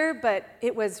each other, but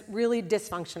it was really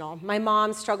dysfunctional. My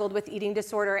mom struggled with eating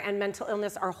disorder and mental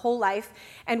illness our whole life,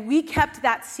 and we kept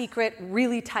that secret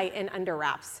really tight and under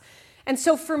wraps. And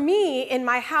so for me, in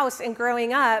my house and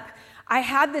growing up, I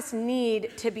had this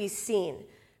need to be seen.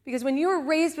 Because when you were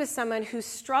raised with someone who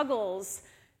struggles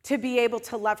to be able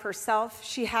to love herself,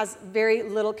 she has very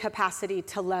little capacity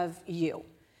to love you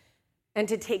and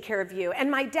to take care of you.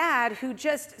 And my dad, who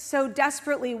just so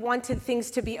desperately wanted things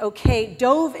to be okay,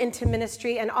 dove into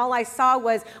ministry, and all I saw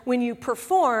was when you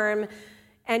perform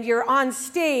and you're on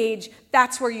stage,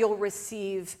 that's where you'll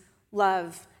receive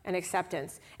love and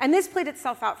acceptance. And this played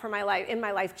itself out in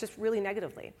my life just really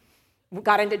negatively. We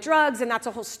got into drugs, and that's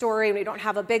a whole story, and we don't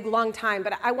have a big, long time,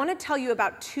 but I want to tell you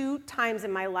about 2 times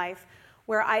in my life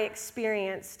where I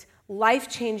experienced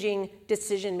life-changing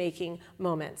decision-making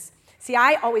moments. See,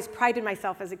 I always prided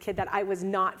myself as a kid that I was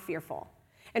not fearful.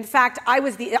 In fact, I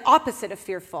was the opposite of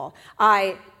fearful.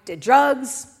 I did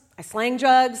drugs, I slang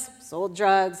drugs, sold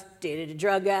drugs, dated a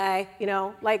drug guy,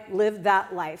 lived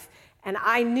that life. And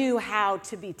I knew how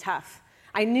to be tough.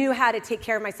 I knew how to take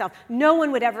care of myself. No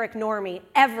one would ever ignore me,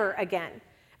 ever again.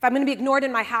 If I'm going to be ignored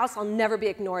in my house, I'll never be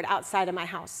ignored outside of my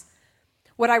house.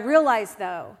 What I realized,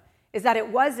 though, is that it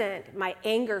wasn't my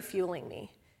anger fueling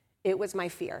me. It was my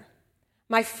fear.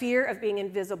 My fear of being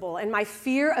invisible and my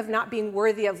fear of not being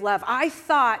worthy of love. I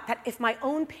thought that if my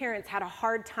own parents had a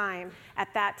hard time at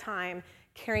that time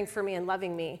caring for me and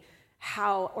loving me,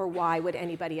 how or why would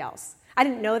anybody else? I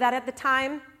didn't know that at the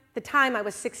time. The time I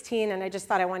was 16 and I just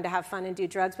thought I wanted to have fun and do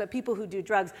drugs, but people who do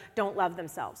drugs don't love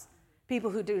themselves.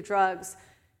 People who do drugs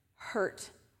hurt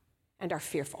and are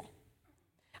fearful.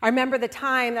 I remember the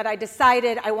time that I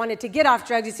decided I wanted to get off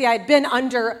drugs. You see, I had been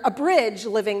under a bridge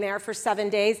living there for 7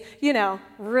 days,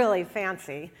 really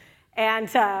fancy, and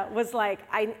was like,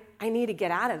 I need to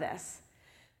get out of this.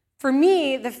 For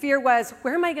me, the fear was,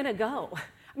 where am I going to go?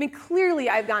 I mean, clearly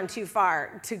I've gone too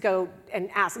far to go and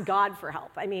ask God for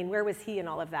help. I mean, where was he in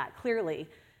all of that? Clearly,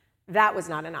 that was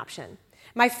not an option.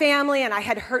 My family, and I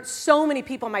had hurt so many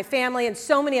people in my family and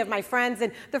so many of my friends,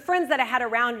 and the friends that I had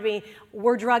around me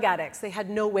were drug addicts. They had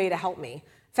no way to help me.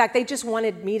 In fact, they just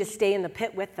wanted me to stay in the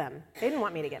pit with them. They didn't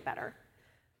want me to get better.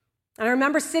 And I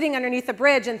remember sitting underneath the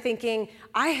bridge and thinking,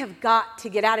 I have got to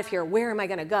get out of here. Where am I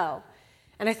going to go?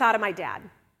 And I thought of my dad.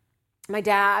 My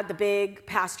dad, the big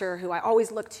pastor who I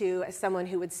always looked to as someone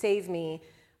who would save me,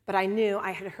 but I knew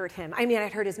I had hurt him. I mean, I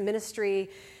had hurt his ministry.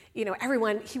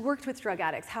 Everyone, he worked with drug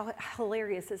addicts. How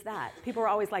hilarious is that? People were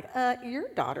always like, your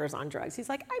daughter's on drugs. He's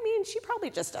like, she probably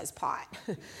just does pot.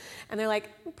 And they're like,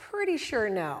 I'm pretty sure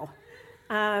no.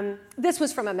 This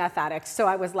was from a meth addict, so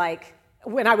I was like,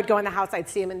 when I would go in the house, I'd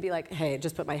see him and be like, hey,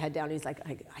 just put my head down. He's like,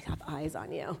 I have eyes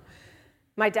on you.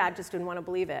 My dad just didn't want to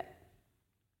believe it.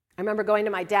 I remember going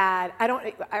to my dad.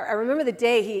 I remember the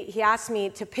day he asked me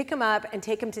to pick him up and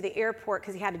take him to the airport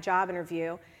because he had a job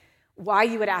interview. Why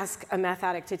you would ask a meth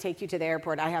addict to take you to the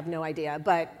airport, I have no idea.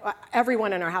 But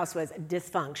everyone in our house was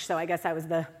dysfunct, so I guess I was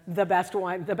the best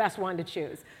one to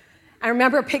choose. I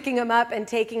remember picking him up and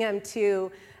taking him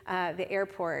to the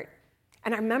airport.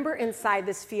 And I remember inside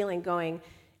this feeling going,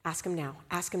 ask him now,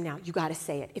 you got to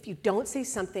say it. If you don't say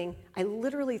something, I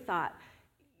literally thought,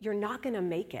 you're not going to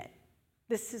make it.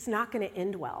 This is not going to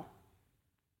end well.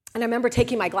 And I remember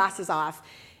taking my glasses off.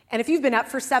 And if you've been up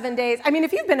for 7 days,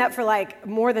 if you've been up for like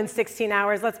more than 16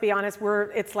 hours, let's be honest,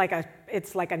 it's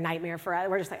like a nightmare for us.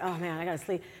 We're just like, oh man, I gotta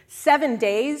sleep. 7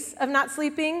 days of not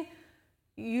sleeping,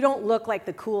 you don't look like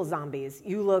the cool zombies.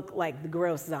 You look like the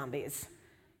gross zombies.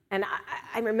 And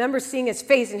I remember seeing his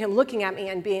face and him looking at me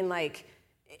and being like,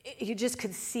 you just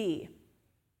could see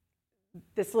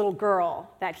this little girl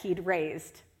that he'd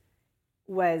raised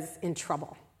was in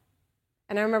trouble.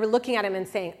 And I remember looking at him and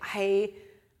saying,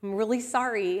 I'm really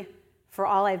sorry for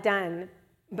all I've done,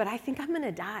 but I think I'm going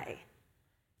to die.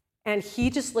 And he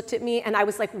just looked at me, and I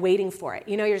was like waiting for it.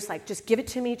 You're just like, just give it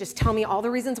to me. Just tell me all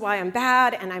the reasons why I'm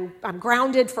bad, and I'm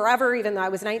grounded forever. Even though I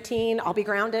was 19, I'll be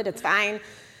grounded. It's fine.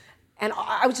 And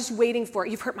I was just waiting for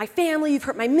it. You've hurt my family. You've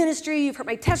hurt my ministry. You've hurt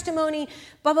my testimony.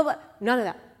 Blah, blah, blah. None of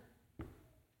that.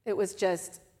 It was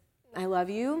just, I love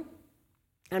you.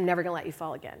 I'm never going to let you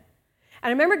fall again. And I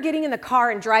remember getting in the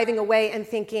car and driving away and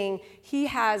thinking, he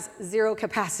has zero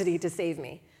capacity to save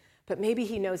me, but maybe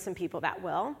he knows some people that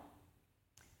will.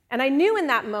 And I knew in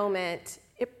that moment,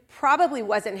 it probably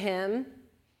wasn't him.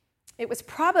 It was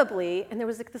probably, and there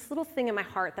was like this little thing in my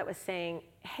heart that was saying,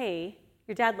 hey,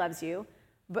 your dad loves you,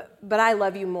 but I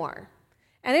love you more.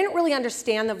 And I didn't really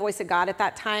understand the voice of God at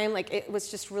that time. Like it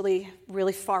was just really,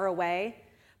 really far away.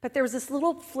 But there was this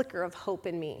little flicker of hope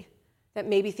in me that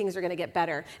maybe things are going to get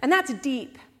better. And that's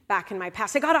deep back in my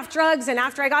past. I got off drugs, and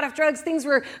after I got off drugs, things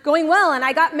were going well, and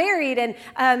I got married, and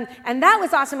that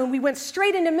was awesome, and we went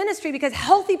straight into ministry because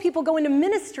healthy people go into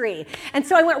ministry. And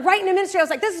so I went right into ministry. I was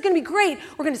like, this is going to be great.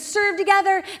 We're going to serve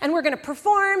together, and we're going to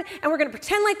perform, and we're going to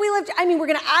pretend like we love, we're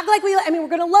going to act like we're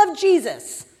going to love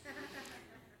Jesus.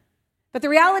 But the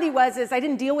reality is I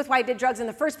didn't deal with why I did drugs in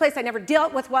the first place. I never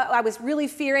dealt with what I was really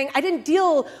fearing. I didn't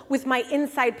deal with my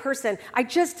inside person. I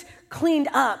just cleaned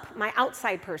up my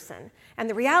outside person. And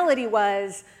the reality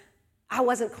was I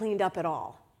wasn't cleaned up at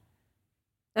all.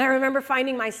 And I remember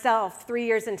finding myself 3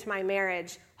 years into my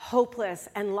marriage, hopeless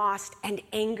and lost and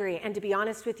angry, and to be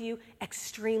honest with you,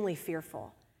 extremely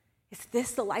fearful. Is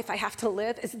this the life I have to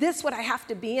live? Is this what I have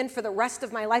to be in for the rest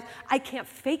of my life? I can't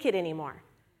fake it anymore.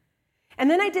 And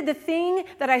then I did the thing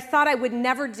that I thought I would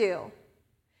never do.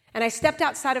 And I stepped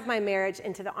outside of my marriage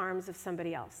into the arms of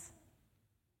somebody else.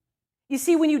 You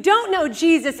see, when you don't know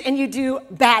Jesus and you do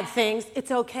bad things,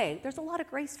 it's okay. There's a lot of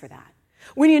grace for that.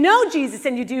 When you know Jesus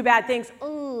and you do bad things,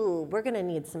 oh, we're going to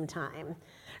need some time.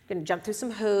 We're going to jump through some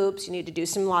hoops. You need to do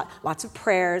some lots of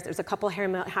prayers. There's a couple of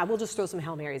we'll just throw some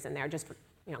Hail Marys in there just for,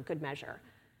 good measure.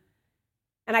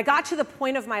 And I got to the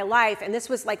point of my life, and this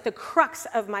was like the crux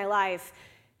of my life.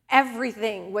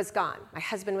 Everything was gone. My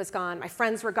husband was gone. My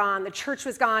friends were gone. The church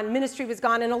was gone. Ministry was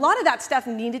gone. And a lot of that stuff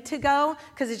needed to go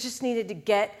because it just needed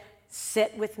to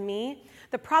sit with me.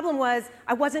 The problem was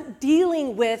I wasn't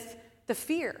dealing with the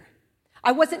fear.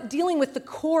 I wasn't dealing with the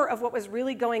core of what was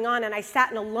really going on. And I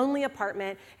sat in a lonely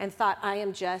apartment and thought, I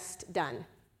am just done.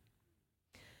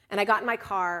 And I got in my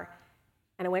car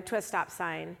and I went to a stop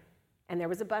sign and there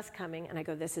was a bus coming and I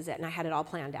go, this is it. And I had it all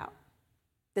planned out.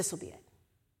 This will be it.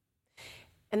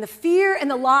 And the fear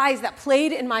and the lies that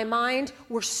played in my mind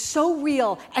were so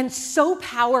real and so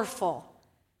powerful.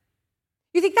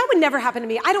 You think that would never happen to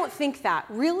me? I don't think that.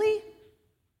 Really?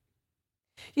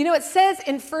 It says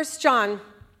in 1 John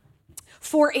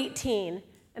 4:18,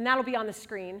 and that'll be on the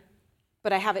screen,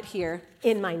 but I have it here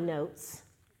in my notes.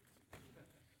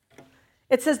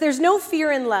 It says, there's no fear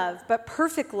in love, but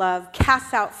perfect love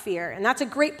casts out fear. And that's a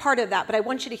great part of that, but I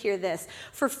want you to hear this.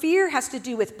 For fear has to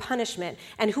do with punishment,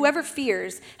 and whoever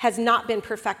fears has not been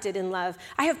perfected in love.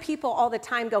 I have people all the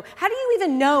time go, how do you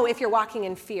even know if you're walking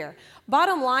in fear?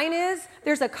 Bottom line is,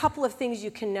 there's a couple of things you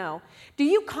can know. Do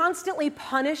you constantly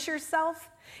punish yourself?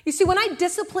 You see, when I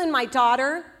discipline my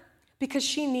daughter, because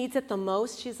she needs it the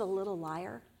most, she's a little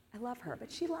liar. I love her,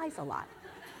 but she lies a lot.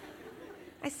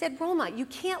 I said, Roma, you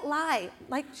can't lie.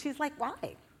 She's like,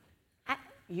 why?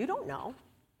 You don't know.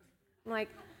 I'm like,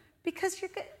 because you're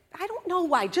good. I don't know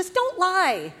why. Just don't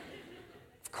lie.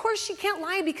 Of course she can't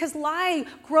lie because lie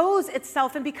grows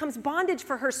itself and becomes bondage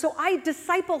for her. So I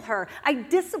disciple her. I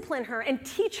discipline her and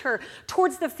teach her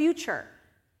towards the future.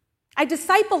 I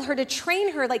disciple her to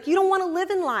train her you don't want to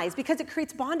live in lies because it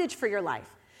creates bondage for your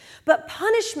life. But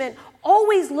punishment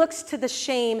always looks to the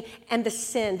shame and the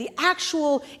sin, the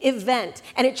actual event,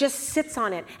 and it just sits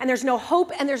on it. And there's no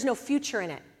hope and there's no future in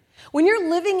it. When you're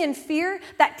living in fear,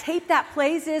 that tape that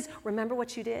plays is, remember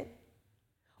what you did?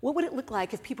 What would it look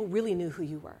like if people really knew who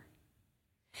you were?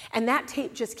 And that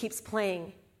tape just keeps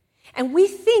playing. And we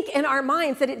think in our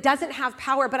minds that it doesn't have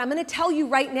power, but I'm going to tell you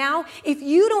right now, if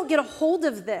you don't get a hold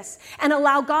of this and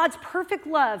allow God's perfect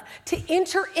love to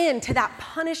enter into that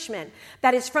punishment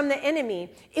that is from the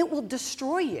enemy, it will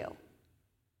destroy you.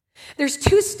 There's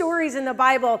two stories in the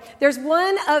Bible. There's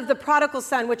one of the prodigal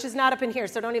son, which is not up in here,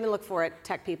 so don't even look for it,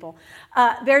 tech people.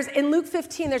 In Luke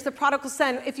 15, there's the prodigal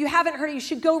son. If you haven't heard it, you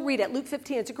should go read it. Luke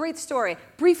 15, it's a great story.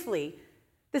 Briefly,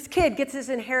 this kid gets his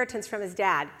inheritance from his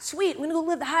dad. Sweet, I'm going to go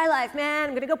live the high life, man.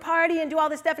 I'm going to go party and do all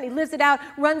this stuff. And he lives it out,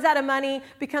 runs out of money,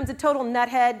 becomes a total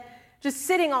nuthead, just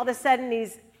sitting all of a sudden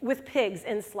he's with pigs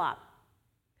in slop.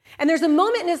 And there's a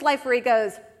moment in his life where he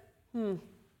goes,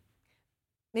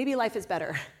 maybe life is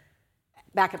better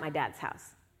back at my dad's house.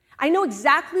 I know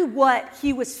exactly what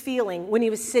he was feeling when he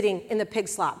was sitting in the pig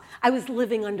slop. I was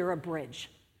living under a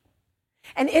bridge.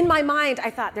 And in my mind, I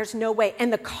thought, there's no way.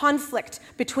 And the conflict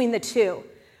between the two,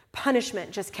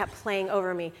 punishment just kept playing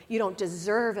over me. You don't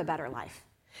deserve a better life.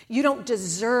 You don't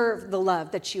deserve the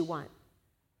love that you want.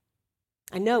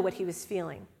 I know what he was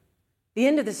feeling. The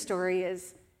end of the story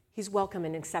is he's welcome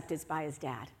and accepted by his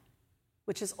dad,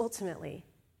 which is ultimately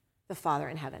the Father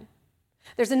in heaven.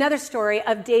 There's another story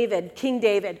of David, King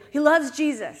David. He loves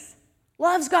Jesus,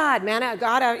 loves God, man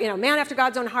after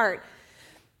God's own heart.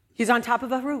 He's on top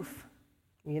of a roof,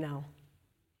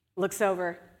 looks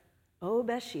over,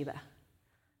 Bathsheba,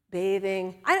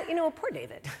 bathing. Poor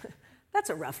David. That's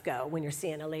a rough go when you're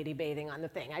seeing a lady bathing on the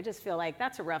thing. I just feel like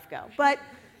that's a rough go. But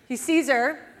he sees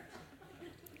her,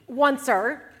 wants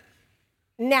her,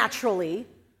 naturally.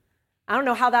 I don't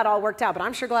know how that all worked out, but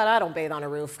I'm sure glad I don't bathe on a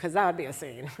roof because that would be a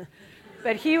scene.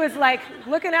 But he was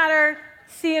looking at her,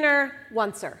 seeing her,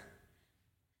 wants her,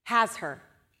 has her,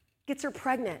 gets her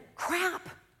pregnant. Crap.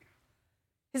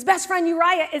 His best friend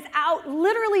Uriah is out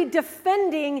literally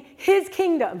defending his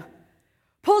kingdom.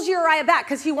 Pulls Uriah back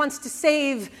because he wants to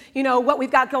save, what we've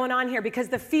got going on here because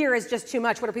the fear is just too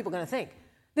much. What are people going to think?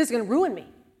 This is going to ruin me.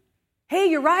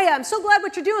 Hey, Uriah, I'm so glad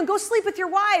what you're doing. Go sleep with your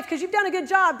wife because you've done a good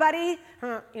job, buddy.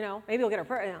 Maybe you'll get her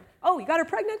pregnant. Oh, you got her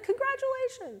pregnant?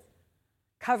 Congratulations.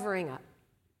 Covering up.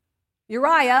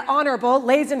 Uriah, honorable,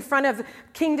 lays in front of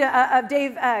King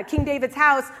David's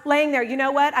house, laying there. You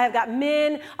know what? I have got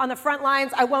men on the front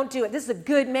lines. I won't do it. This is a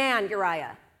good man,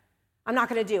 Uriah. I'm not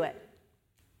going to do it.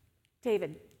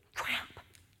 David, crap.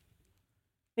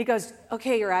 He goes,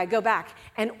 okay, Uriah, go back,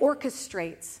 and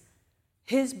orchestrates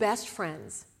his best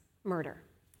friend's murder.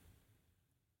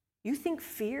 You think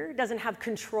fear doesn't have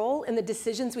control in the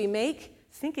decisions we make?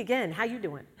 Think again. How you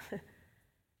doing?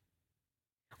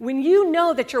 When you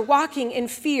know that you're walking in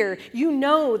fear, you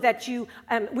know that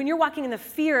when you're walking in the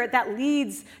fear that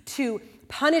leads to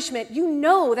punishment, you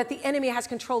know that the enemy has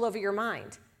control over your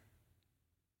mind.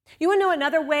 You want to know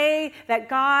another way that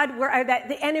that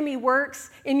the enemy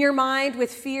works in your mind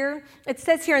with fear? It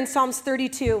says here in Psalms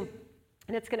 32,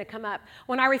 and it's going to come up.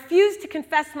 When I refused to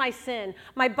confess my sin,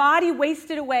 my body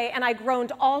wasted away, and I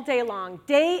groaned all day long.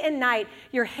 Day and night,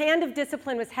 your hand of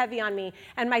discipline was heavy on me,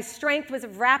 and my strength was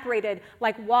evaporated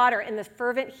like water in the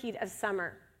fervent heat of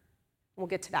summer. We'll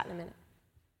get to that in a minute.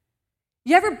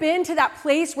 You ever been to that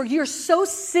place where you're so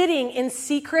sitting in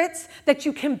secrets that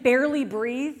you can barely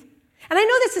breathe? And I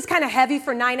know this is kind of heavy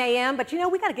for 9 a.m., but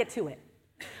we got to get to it.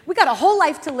 We got a whole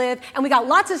life to live, and we got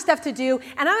lots of stuff to do.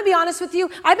 And I'm going to be honest with you,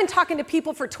 I've been talking to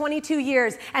people for 22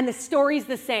 years, and the story's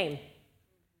the same.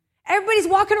 Everybody's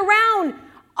walking around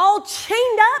all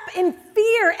chained up in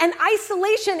fear and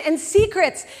isolation and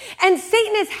secrets, and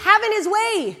Satan is having his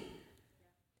way.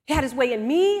 He had his way in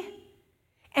me,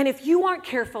 and if you aren't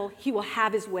careful, he will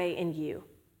have his way in you.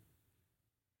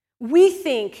 We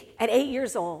think at 8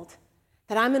 years old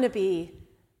that I'm going to be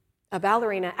a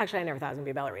ballerina. Actually, I never thought I was going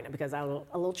to be a ballerina because I was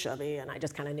a little chubby, and I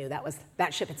just kind of knew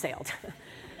that ship had sailed.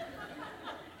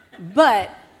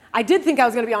 But I did think I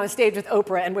was going to be on a stage with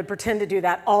Oprah and would pretend to do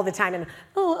that all the time. And,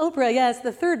 oh, Oprah, yes,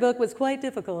 the third book was quite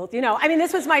difficult.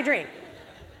 This was my dream.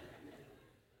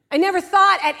 I never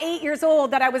thought at 8 years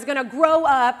old that I was going to grow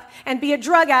up and be a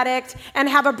drug addict and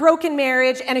have a broken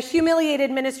marriage and a humiliated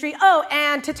ministry. Oh,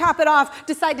 and to top it off,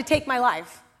 decide to take my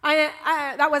life.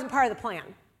 That wasn't part of the plan.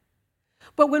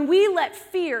 But when we let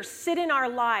fear sit in our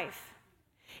life,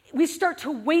 we start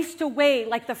to waste away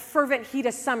like the fervent heat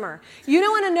of summer. You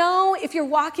don't want to know if you're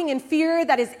walking in fear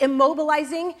that is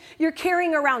immobilizing. You're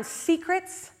carrying around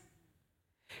secrets.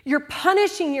 You're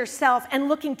punishing yourself and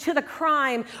looking to the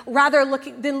crime rather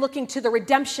than looking to the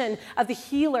redemption of the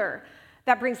healer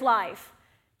that brings life.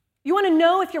 You want to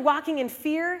know if you're walking in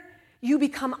fear? You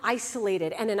become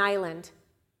isolated and an island.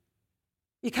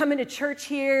 You come into church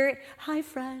here, hi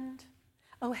friend.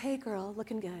 Oh, hey girl,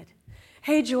 looking good.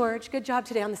 Hey George, good job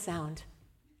today on the sound.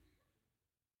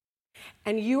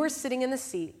 And you are sitting in the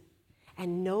seat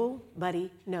and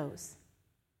nobody knows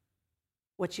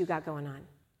what you got going on.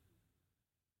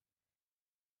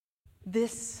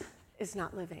 This is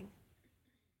not living.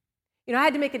 I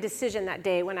had to make a decision that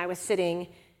day when I was sitting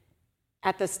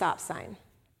at the stop sign.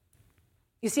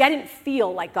 You see, I didn't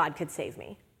feel like God could save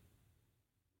me.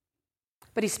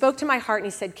 But he spoke to my heart and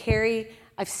he said, Carrie,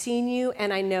 I've seen you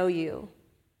and I know you.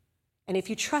 And if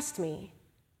you trust me,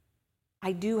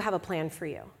 I do have a plan for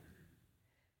you.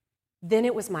 Then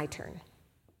it was my turn.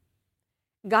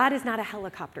 God is not a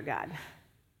helicopter God.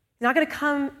 He's not going to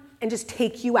come and just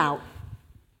take you out.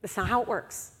 That's not how it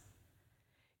works.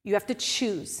 You have to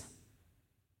choose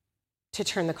to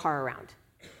turn the car around.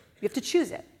 You have to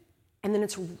choose it. And then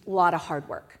it's a lot of hard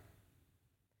work.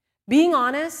 Being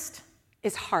honest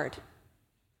is hard.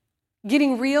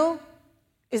 Getting real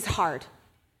is hard.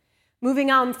 Moving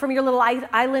on from your little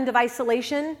island of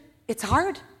isolation, it's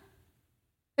hard.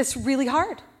 It's really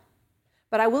hard.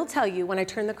 But I will tell you, when I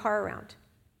turned the car around,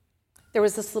 there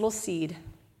was this little seed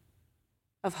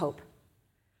of hope.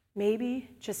 Maybe,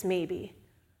 just maybe,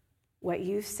 what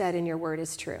you said in your word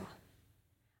is true.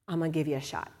 I'm going to give you a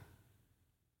shot.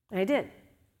 And I did.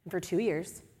 And for 2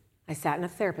 years, I sat in a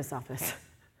therapist's office,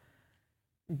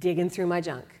 digging through my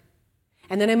junk.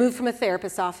 And then I moved from a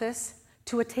therapist's office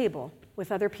to a table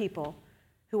with other people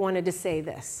who wanted to say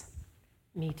this,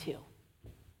 me too.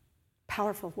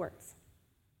 Powerful words,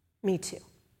 me too.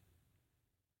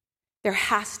 There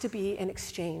has to be an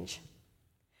exchange.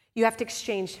 You have to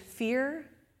exchange fear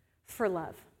for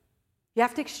love. You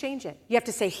have to exchange it. You have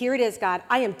to say, here it is, God.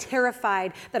 I am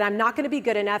terrified that I'm not going to be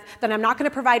good enough, that I'm not going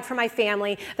to provide for my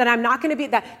family, that I'm not going to be,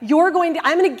 that I'm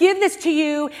going to give this to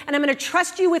you, and I'm going to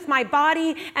trust you with my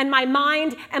body and my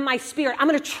mind and my spirit. I'm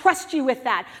going to trust you with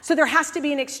that. So there has to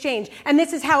be an exchange. And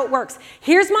this is how it works.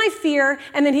 Here's my fear,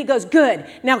 and then he goes, good.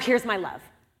 Now here's my love.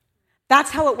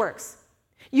 That's how it works.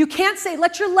 You can't say,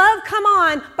 let your love come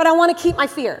on, but I want to keep my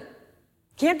fear.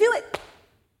 Can't do it.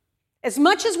 As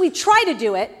much as we try to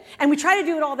do it, and we try to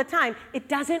do it all the time, it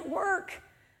doesn't work.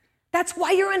 That's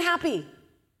why you're unhappy.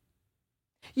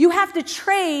 You have to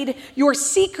trade your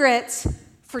secrets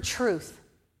for truth.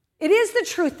 It is the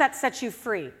truth that sets you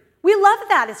free. We love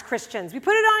that as Christians. We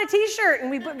put it on a t-shirt,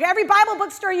 and every Bible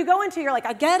bookstore you go into, you're like,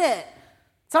 I get it.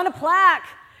 It's on a plaque.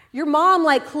 Your mom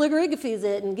calligraphies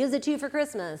it and gives it to you for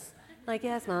Christmas. Like,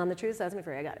 yes, Mom, the truth sets me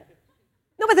free. I got it.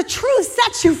 No, but the truth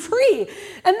sets you free.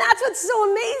 And that's what's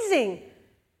so amazing.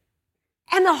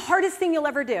 And the hardest thing you'll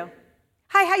ever do.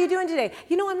 Hi, how you doing today?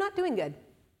 You know, I'm not doing good.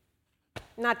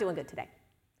 Not doing good today.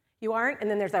 You aren't? And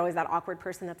then there's always that awkward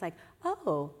person that's like,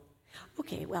 oh,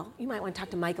 okay, well, you might want to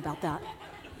talk to Mike about that.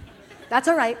 That's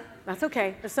all right. That's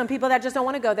okay. There's some people that just don't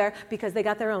want to go there because they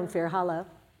got their own fear. Hello.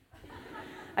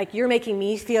 Like, you're making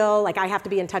me feel like I have to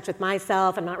be in touch with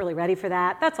myself. I'm not really ready for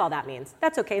that. That's all that means.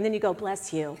 That's okay. And then you go,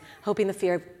 bless you, hope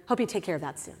you take care of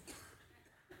that soon.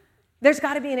 There's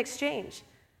got to be an exchange.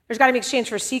 There's got to be an exchange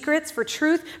for secrets, for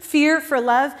truth, fear, for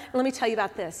love. And let me tell you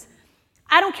about this.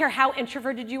 I don't care how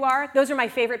introverted you are. Those are my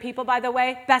favorite people, by the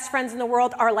way. Best friends in the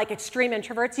world are like extreme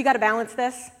introverts. You got to balance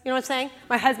this. You know what I'm saying?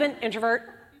 My husband, introvert.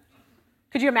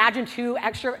 Could you imagine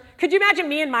Could you imagine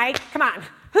me and Mike? Come on.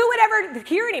 Who would ever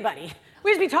hear anybody?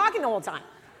 We'd just be talking the whole time.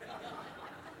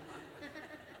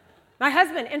 My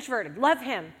husband, introverted. Love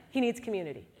him. He needs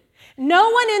community. No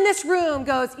one in this room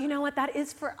goes, you know what, that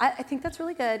is I think that's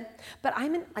really good, but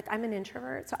I'm an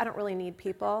introvert, so I don't really need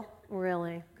people.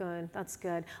 Really? Good. That's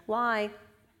good. Lie.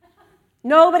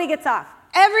 Nobody gets off.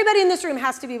 Everybody in this room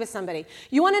has to be with somebody.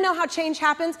 You want to know how change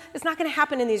happens? It's not going to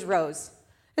happen in these rows.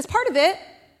 It's part of it.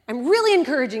 I'm really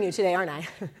encouraging you today, aren't I?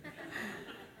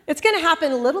 It's going to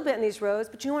happen a little bit in these rows,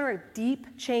 but you know where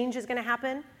deep change is going to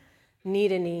happen? Knee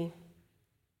to knee.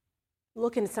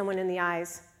 Looking someone in the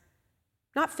eyes.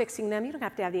 Not fixing them. You don't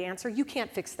have to have the answer. You can't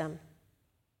fix them.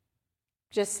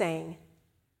 Just saying,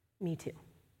 me too.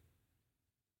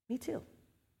 Me too.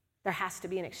 There has to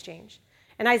be an exchange.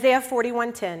 In Isaiah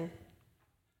 41:10,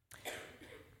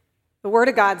 the Word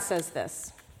of God says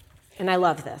this, and I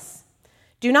love this.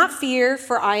 Do not fear,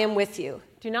 for I am with you.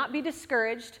 Do not be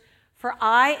discouraged, for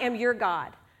I am your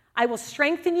God. I will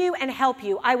strengthen you and help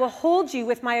you. I will hold you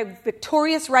with my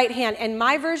victorious right hand. And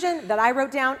my version that I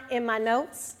wrote down in my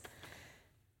notes,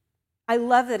 I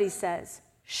love that he says,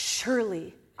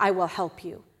 surely I will help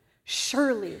you.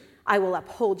 Surely I will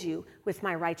uphold you with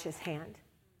my righteous hand.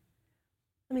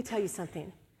 Let me tell you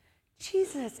something.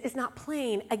 Jesus is not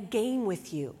playing a game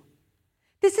with you.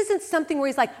 This isn't something where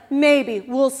he's like, maybe,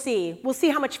 we'll see. We'll see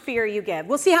how much fear you give.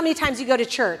 We'll see how many times you go to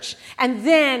church. And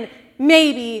then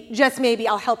maybe, just maybe,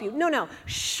 I'll help you. No.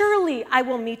 Surely I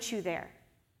will meet you there.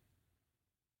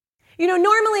 You know,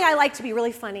 normally I like to be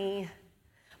really funny,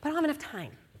 but I don't have enough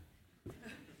time.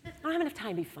 I don't have enough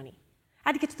time to be funny. I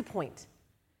had to get to the point.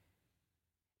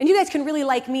 And you guys can really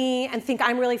like me and think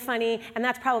I'm really funny, and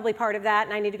that's probably part of that,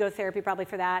 and I need to go to therapy probably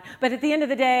for that. But at the end of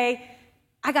the day,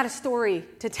 I got a story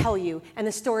to tell you, and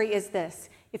the story is this.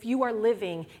 If you are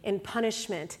living in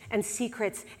punishment and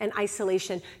secrets and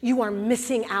isolation, you are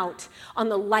missing out on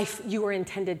the life you were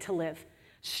intended to live.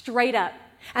 Straight up.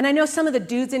 And I know some of the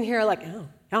dudes in here are like, oh,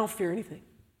 I don't fear anything.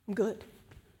 I'm good.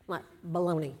 I'm like,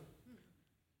 baloney.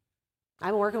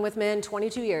 I've been working with men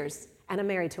 22 years, and I'm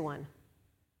married to one.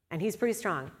 And he's pretty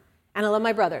strong. And I love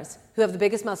my brothers, who have the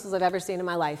biggest muscles I've ever seen in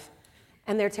my life.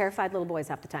 And they're terrified little boys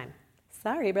half the time.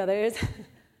 Sorry, brothers.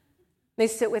 They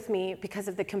sit with me because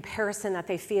of the comparison that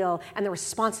they feel and the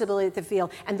responsibility that they feel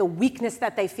and the weakness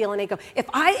that they feel. And they go, if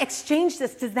I exchange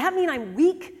this, does that mean I'm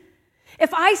weak?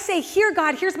 If I say, here,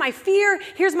 God, here's my fear,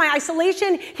 here's my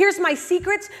isolation, here's my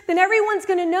secrets, then everyone's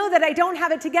going to know that I don't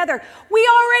have it together. We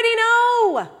already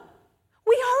know.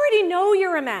 We already know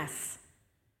you're a mess.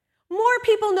 More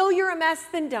people know you're a mess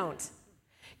than don't.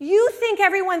 You think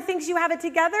everyone thinks you have it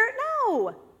together?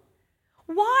 No.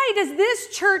 Why does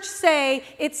this church say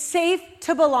it's safe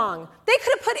to belong? They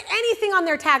could have put anything on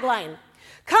their tagline.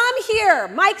 Come here,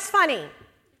 Mike's funny.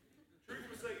 Truth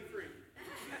will set you free.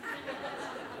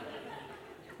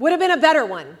 Would have been a better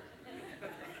one.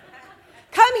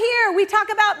 Come here, we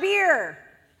talk about beer.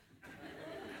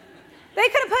 They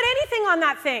could have put anything on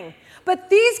that thing. But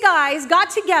these guys got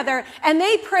together and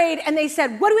they prayed and they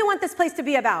said, what do we want this place to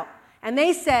be about? And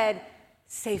they said,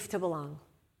 safe to belong.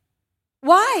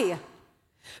 Why?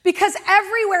 Because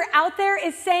everywhere out there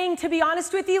is saying, to be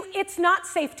honest with you, it's not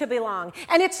safe to belong.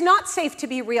 And it's not safe to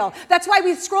be real. That's why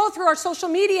we scroll through our social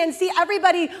media and see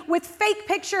everybody with fake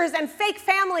pictures and fake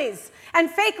families and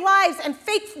fake lives and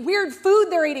fake weird food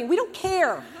they're eating. We don't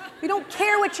care. We don't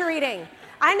care what you're eating.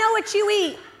 I know what you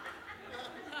eat.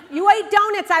 You ate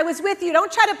donuts. I was with you.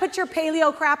 Don't try to put your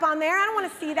paleo crap on there. I don't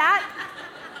want to see that.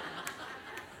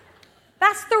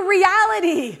 That's the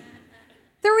reality.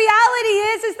 The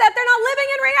reality is that they're not living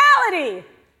in reality.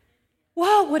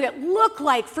 What would it look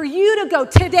like for you to go,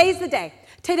 today's the day.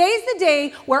 Today's the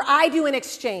day where I do an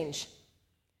exchange.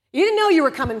 You didn't know you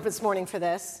were coming this morning for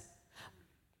this,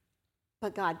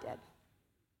 but God did.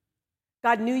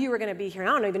 God knew you were going to be here. I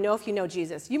don't even know if you know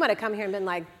Jesus. You might have come here and been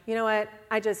like, you know what?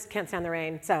 I just can't stand the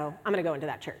rain, so I'm going to go into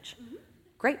that church.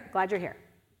 Great, glad you're here.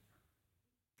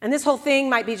 And this whole thing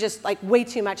might be just like way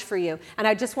too much for you. And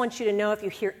I just want you to know, if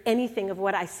you hear anything of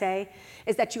what I say,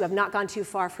 is that you have not gone too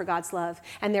far for God's love.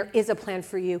 And there is a plan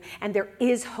for you. And there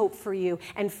is hope for you.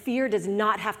 And fear does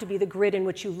not have to be the grid in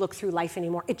which you look through life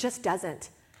anymore. It just doesn't.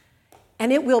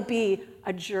 And it will be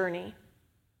a journey.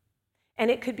 And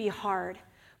it could be hard.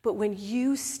 But when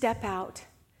you step out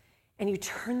and you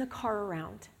turn the car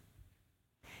around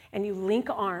and you link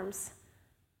arms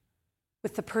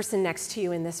with the person next to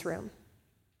you in this room,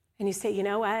 and you say, you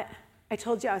know what? I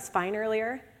told you I was fine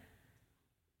earlier.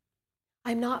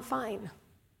 I'm not fine.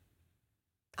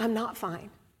 I'm not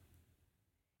fine.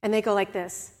 And they go like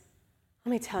this,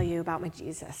 let me tell you about my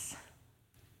Jesus.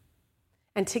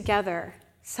 And together,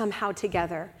 somehow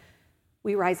together,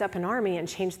 we rise up an army and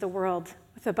change the world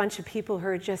with a bunch of people who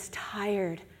are just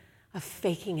tired of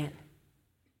faking it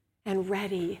and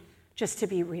ready just to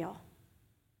be real.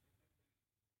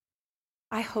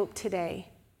 I hope today,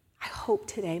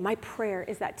 my prayer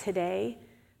is that today,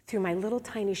 through my little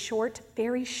tiny short,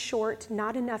 very short,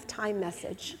 not enough time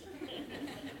message,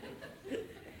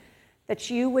 that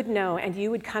you would know and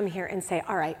you would come here and say,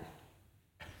 all right,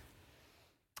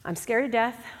 I'm scared to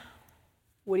death.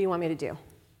 What do you want me to do?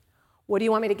 What do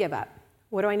you want me to give up?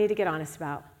 What do I need to get honest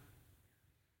about?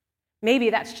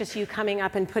 Maybe that's just you coming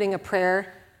up and putting a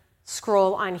prayer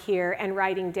scroll on here and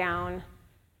writing down,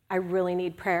 I really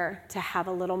need prayer to have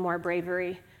a little more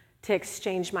bravery to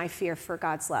exchange my fear for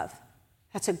God's love.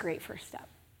 That's a great first step.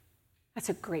 That's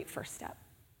a great first step.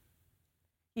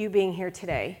 You being here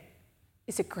today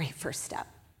is a great first step.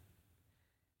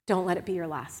 Don't let it be your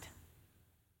last.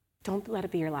 Don't let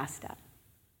it be your last step.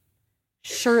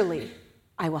 Surely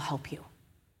I will help you.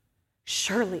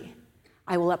 Surely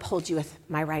I will uphold you with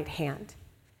my right hand.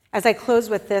 As I close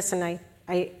with this, and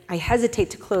I hesitate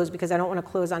to close because I don't want to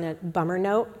close on a bummer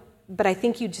note, but I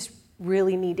think you just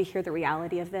really need to hear the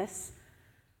reality of this.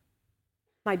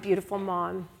 My beautiful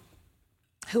mom,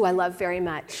 who I love very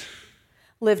much,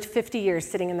 lived 50 years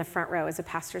sitting in the front row as a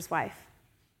pastor's wife.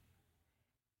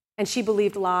 And she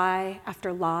believed lie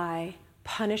after lie,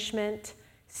 punishment,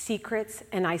 secrets,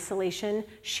 and isolation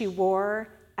she wore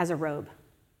as a robe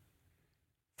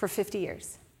for 50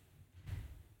 years.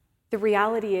 The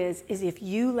reality is if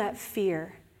you let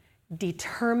fear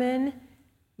determine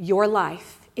your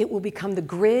life, it will become the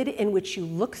grid in which you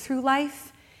look through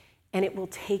life, and it will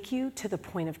take you to the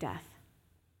point of death.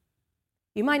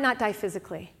 You might not die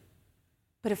physically,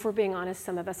 but if we're being honest,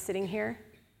 some of us sitting here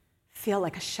feel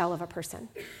like a shell of a person.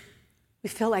 We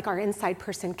feel like our inside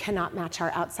person cannot match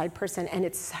our outside person, and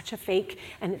it's such a fake,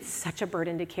 and it's such a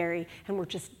burden to carry, and we're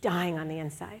just dying on the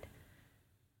inside.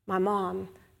 My mom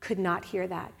could not hear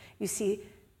that. You see,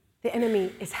 the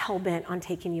enemy is hell-bent on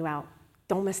taking you out.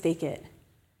 Don't mistake it.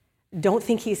 Don't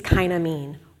think he's kind of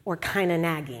mean or kind of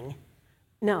nagging.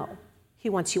 No, he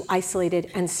wants you isolated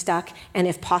and stuck, and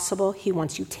if possible, he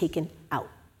wants you taken out.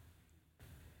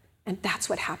 And that's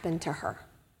what happened to her.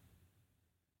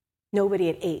 Nobody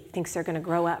at 8 thinks they're going to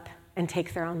grow up and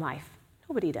take their own life.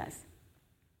 Nobody does.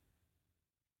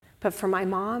 But for my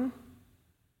mom,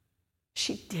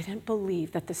 she didn't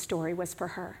believe that the story was for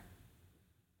her.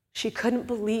 She couldn't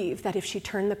believe that if she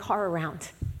turned the car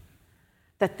around,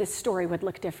 that this story would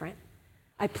look different.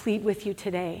 I plead with you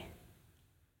today,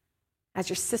 as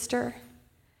your sister,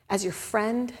 as your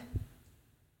friend,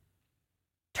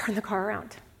 turn the car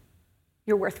around.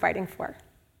 You're worth fighting for,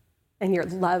 and you're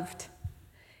loved,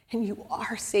 and you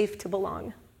are safe to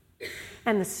belong.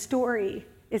 And the story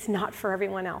is not for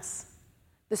everyone else.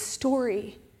 The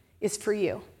story is for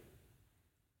you.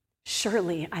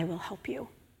 Surely I will help you.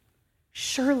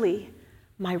 Surely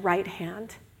my right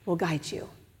hand will guide you.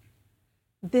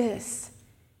 This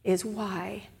is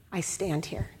why I stand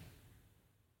here.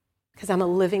 Because I'm a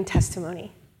living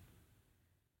testimony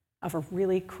of a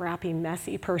really crappy,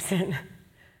 messy person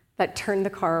that turned the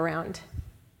car around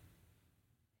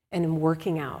and am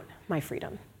working out my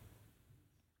freedom.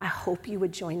 I hope you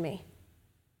would join me.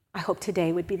 I hope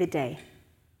today would be the day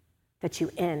that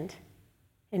you end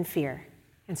in fear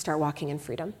and start walking in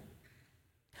freedom.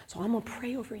 So I'm going to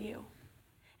pray over you.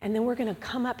 And then we're going to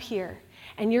come up here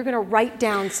and you're going to write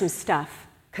down some stuff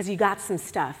because you got some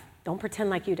stuff. Don't pretend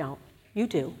like you don't. You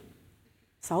do.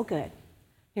 It's all good.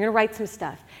 You're going to write some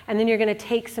stuff. And then you're going to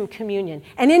take some communion.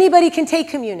 And anybody can take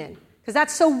communion because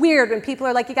that's so weird when people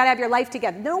are like, you got to have your life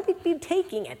together. No, we'd be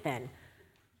taking it then.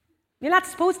 You're not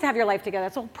supposed to have your life together.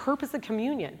 That's the whole purpose of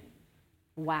communion.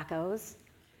 Wackos.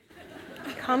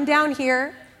 Come down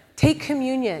here, take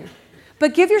communion.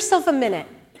 But give yourself a minute.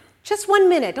 Just 1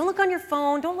 minute. Don't look on your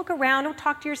phone. Don't look around. Don't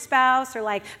talk to your spouse or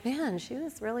like, man, she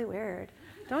was really weird.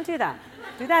 Don't do that.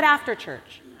 Do that after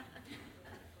church.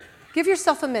 Give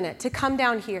yourself a minute to come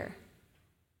down here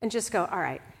and just go, all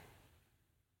right,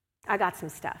 I got some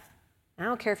stuff. I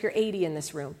don't care if you're 80 in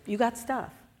this room. You got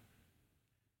stuff.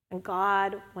 And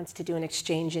God wants to do an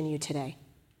exchange in you today.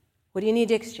 What do you need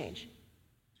to exchange?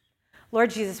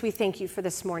 Lord Jesus, we thank you for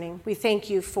this morning. We thank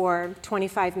you for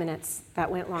 25 minutes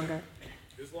that went longer.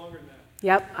 It was longer than that.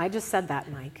 Yep, I just said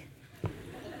that, Mike.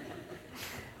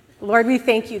 Lord, we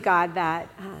thank you, God,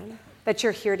 that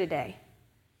you're here today.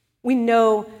 We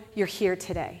know you're here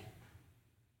today.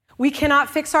 We cannot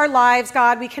fix our lives,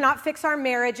 God. We cannot fix our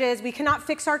marriages. We cannot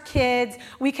fix our kids.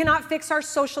 We cannot fix our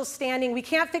social standing. We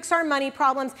can't fix our money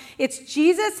problems. It's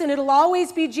Jesus, and it'll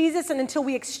always be Jesus. And until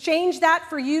we exchange that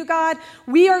for you, God,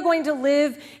 we are going to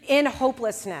live in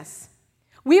hopelessness.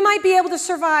 We might be able to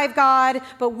survive, God,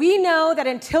 but we know that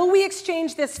until we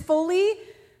exchange this fully,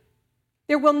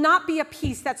 there will not be a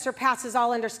peace that surpasses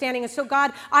all understanding. And so,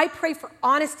 God, I pray for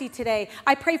honesty today.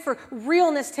 I pray for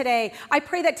realness today. I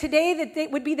pray that today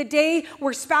would be the day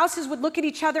where spouses would look at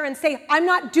each other and say, I'm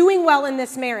not doing well in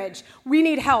this marriage. We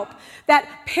need help.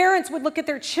 That parents would look at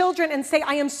their children and say,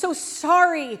 I am so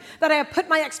sorry that I have put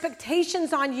my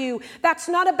expectations on you. That's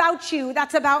not about you.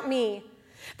 That's about me.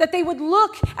 That they would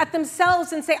look at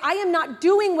themselves and say, I am not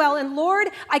doing well, and Lord,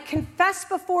 I confess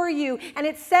before you. And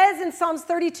it says in Psalms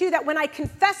 32 that when I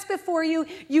confess before you,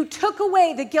 you took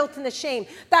away the guilt and the shame.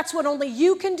 That's what only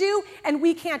you can do, and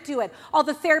we can't do it. All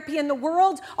the therapy in the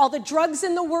world, all the drugs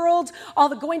in the world, all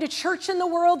the going to church in the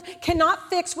world cannot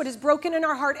fix what is broken in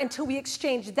our heart until we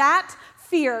exchange that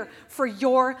fear for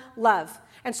your love.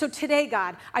 And so today,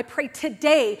 God, I pray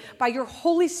today by your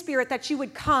Holy Spirit that you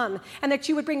would come and that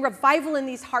you would bring revival in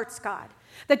these hearts, God,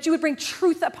 that you would bring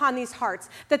truth upon these hearts,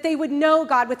 that they would know,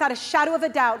 God, without a shadow of a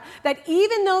doubt, that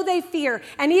even though they fear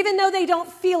and even though they don't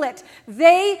feel it,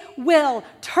 they will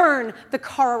turn the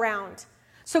car around.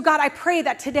 So, God, I pray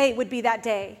that today would be that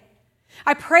day.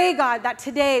 I pray, God, that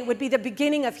today would be the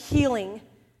beginning of healing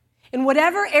in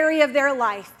whatever area of their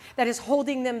life that is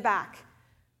holding them back.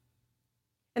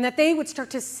 And that they would start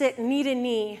to sit knee to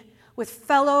knee with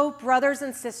fellow brothers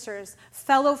and sisters,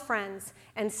 fellow friends,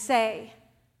 and say,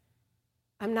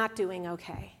 I'm not doing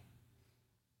okay.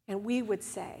 And we would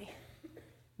say,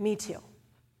 me too.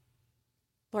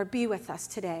 Lord, be with us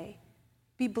today.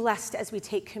 Be blessed as we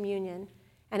take communion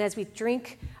and as we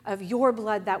drink of your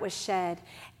blood that was shed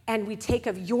and we take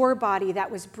of your body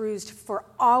that was bruised for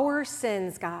our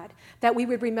sins, God, that we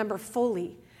would remember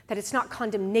fully that it's not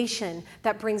condemnation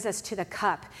that brings us to the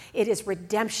cup. It is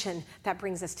redemption that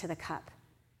brings us to the cup.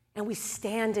 And we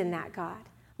stand in that, God.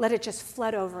 Let it just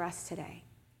flood over us today.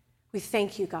 We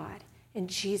thank you, God. In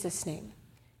Jesus' name,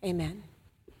 amen.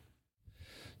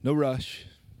 No rush.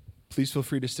 Please feel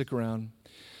free to stick around.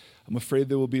 I'm afraid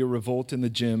there will be a revolt in the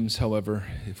gyms, however,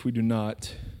 if we do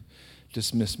not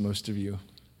dismiss most of you.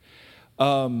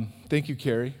 Thank you,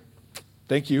 Carrie.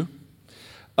 Thank you.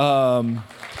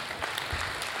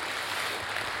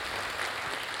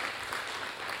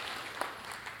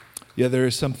 Yeah,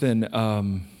 there's something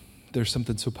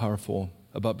so powerful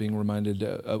about being reminded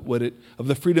of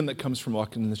the freedom that comes from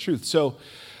walking in the truth. So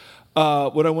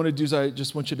what I want to do is I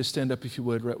just want you to stand up, if you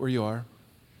would, right where you are.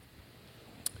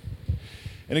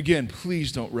 And again,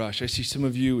 please don't rush. I see some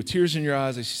of you with tears in your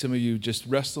eyes. I see some of you just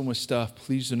wrestling with stuff.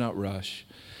 Please do not rush.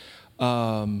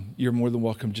 You're more than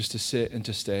welcome just to sit and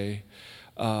to stay.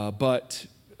 But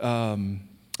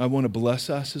I want to bless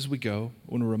us as we go.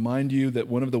 I want to remind you that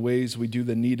one of the ways we do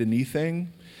the knee-to-knee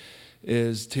thing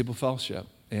is table fellowship.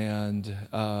 And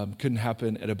couldn't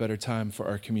happen at a better time for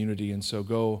our community. And so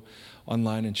go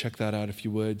online and check that out if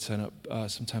you would. Sign up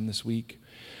sometime this week.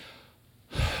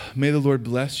 May the Lord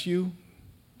bless you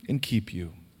and keep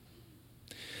you.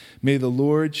 May the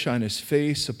Lord shine his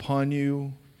face upon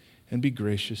you and be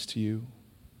gracious to you.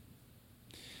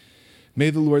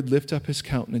 May the Lord lift up his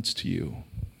countenance to you.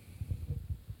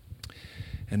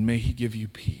 And may he give you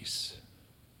peace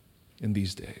in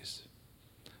these days.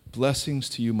 Blessings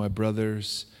to you, my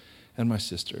brothers and my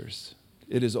sisters.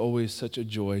 It is always such a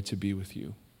joy to be with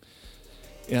you.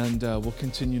 And we'll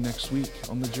continue next week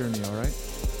on the journey, all right?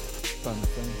 Bye, my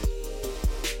friends.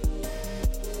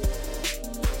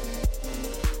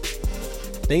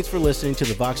 Thanks for listening to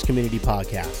the Vox Community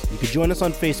Podcast. You can join us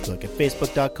on Facebook at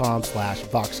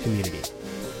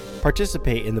facebook.com/VoxCommunity.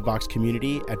 Participate in the Vox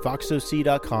community at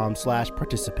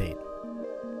voxoc.com/participate.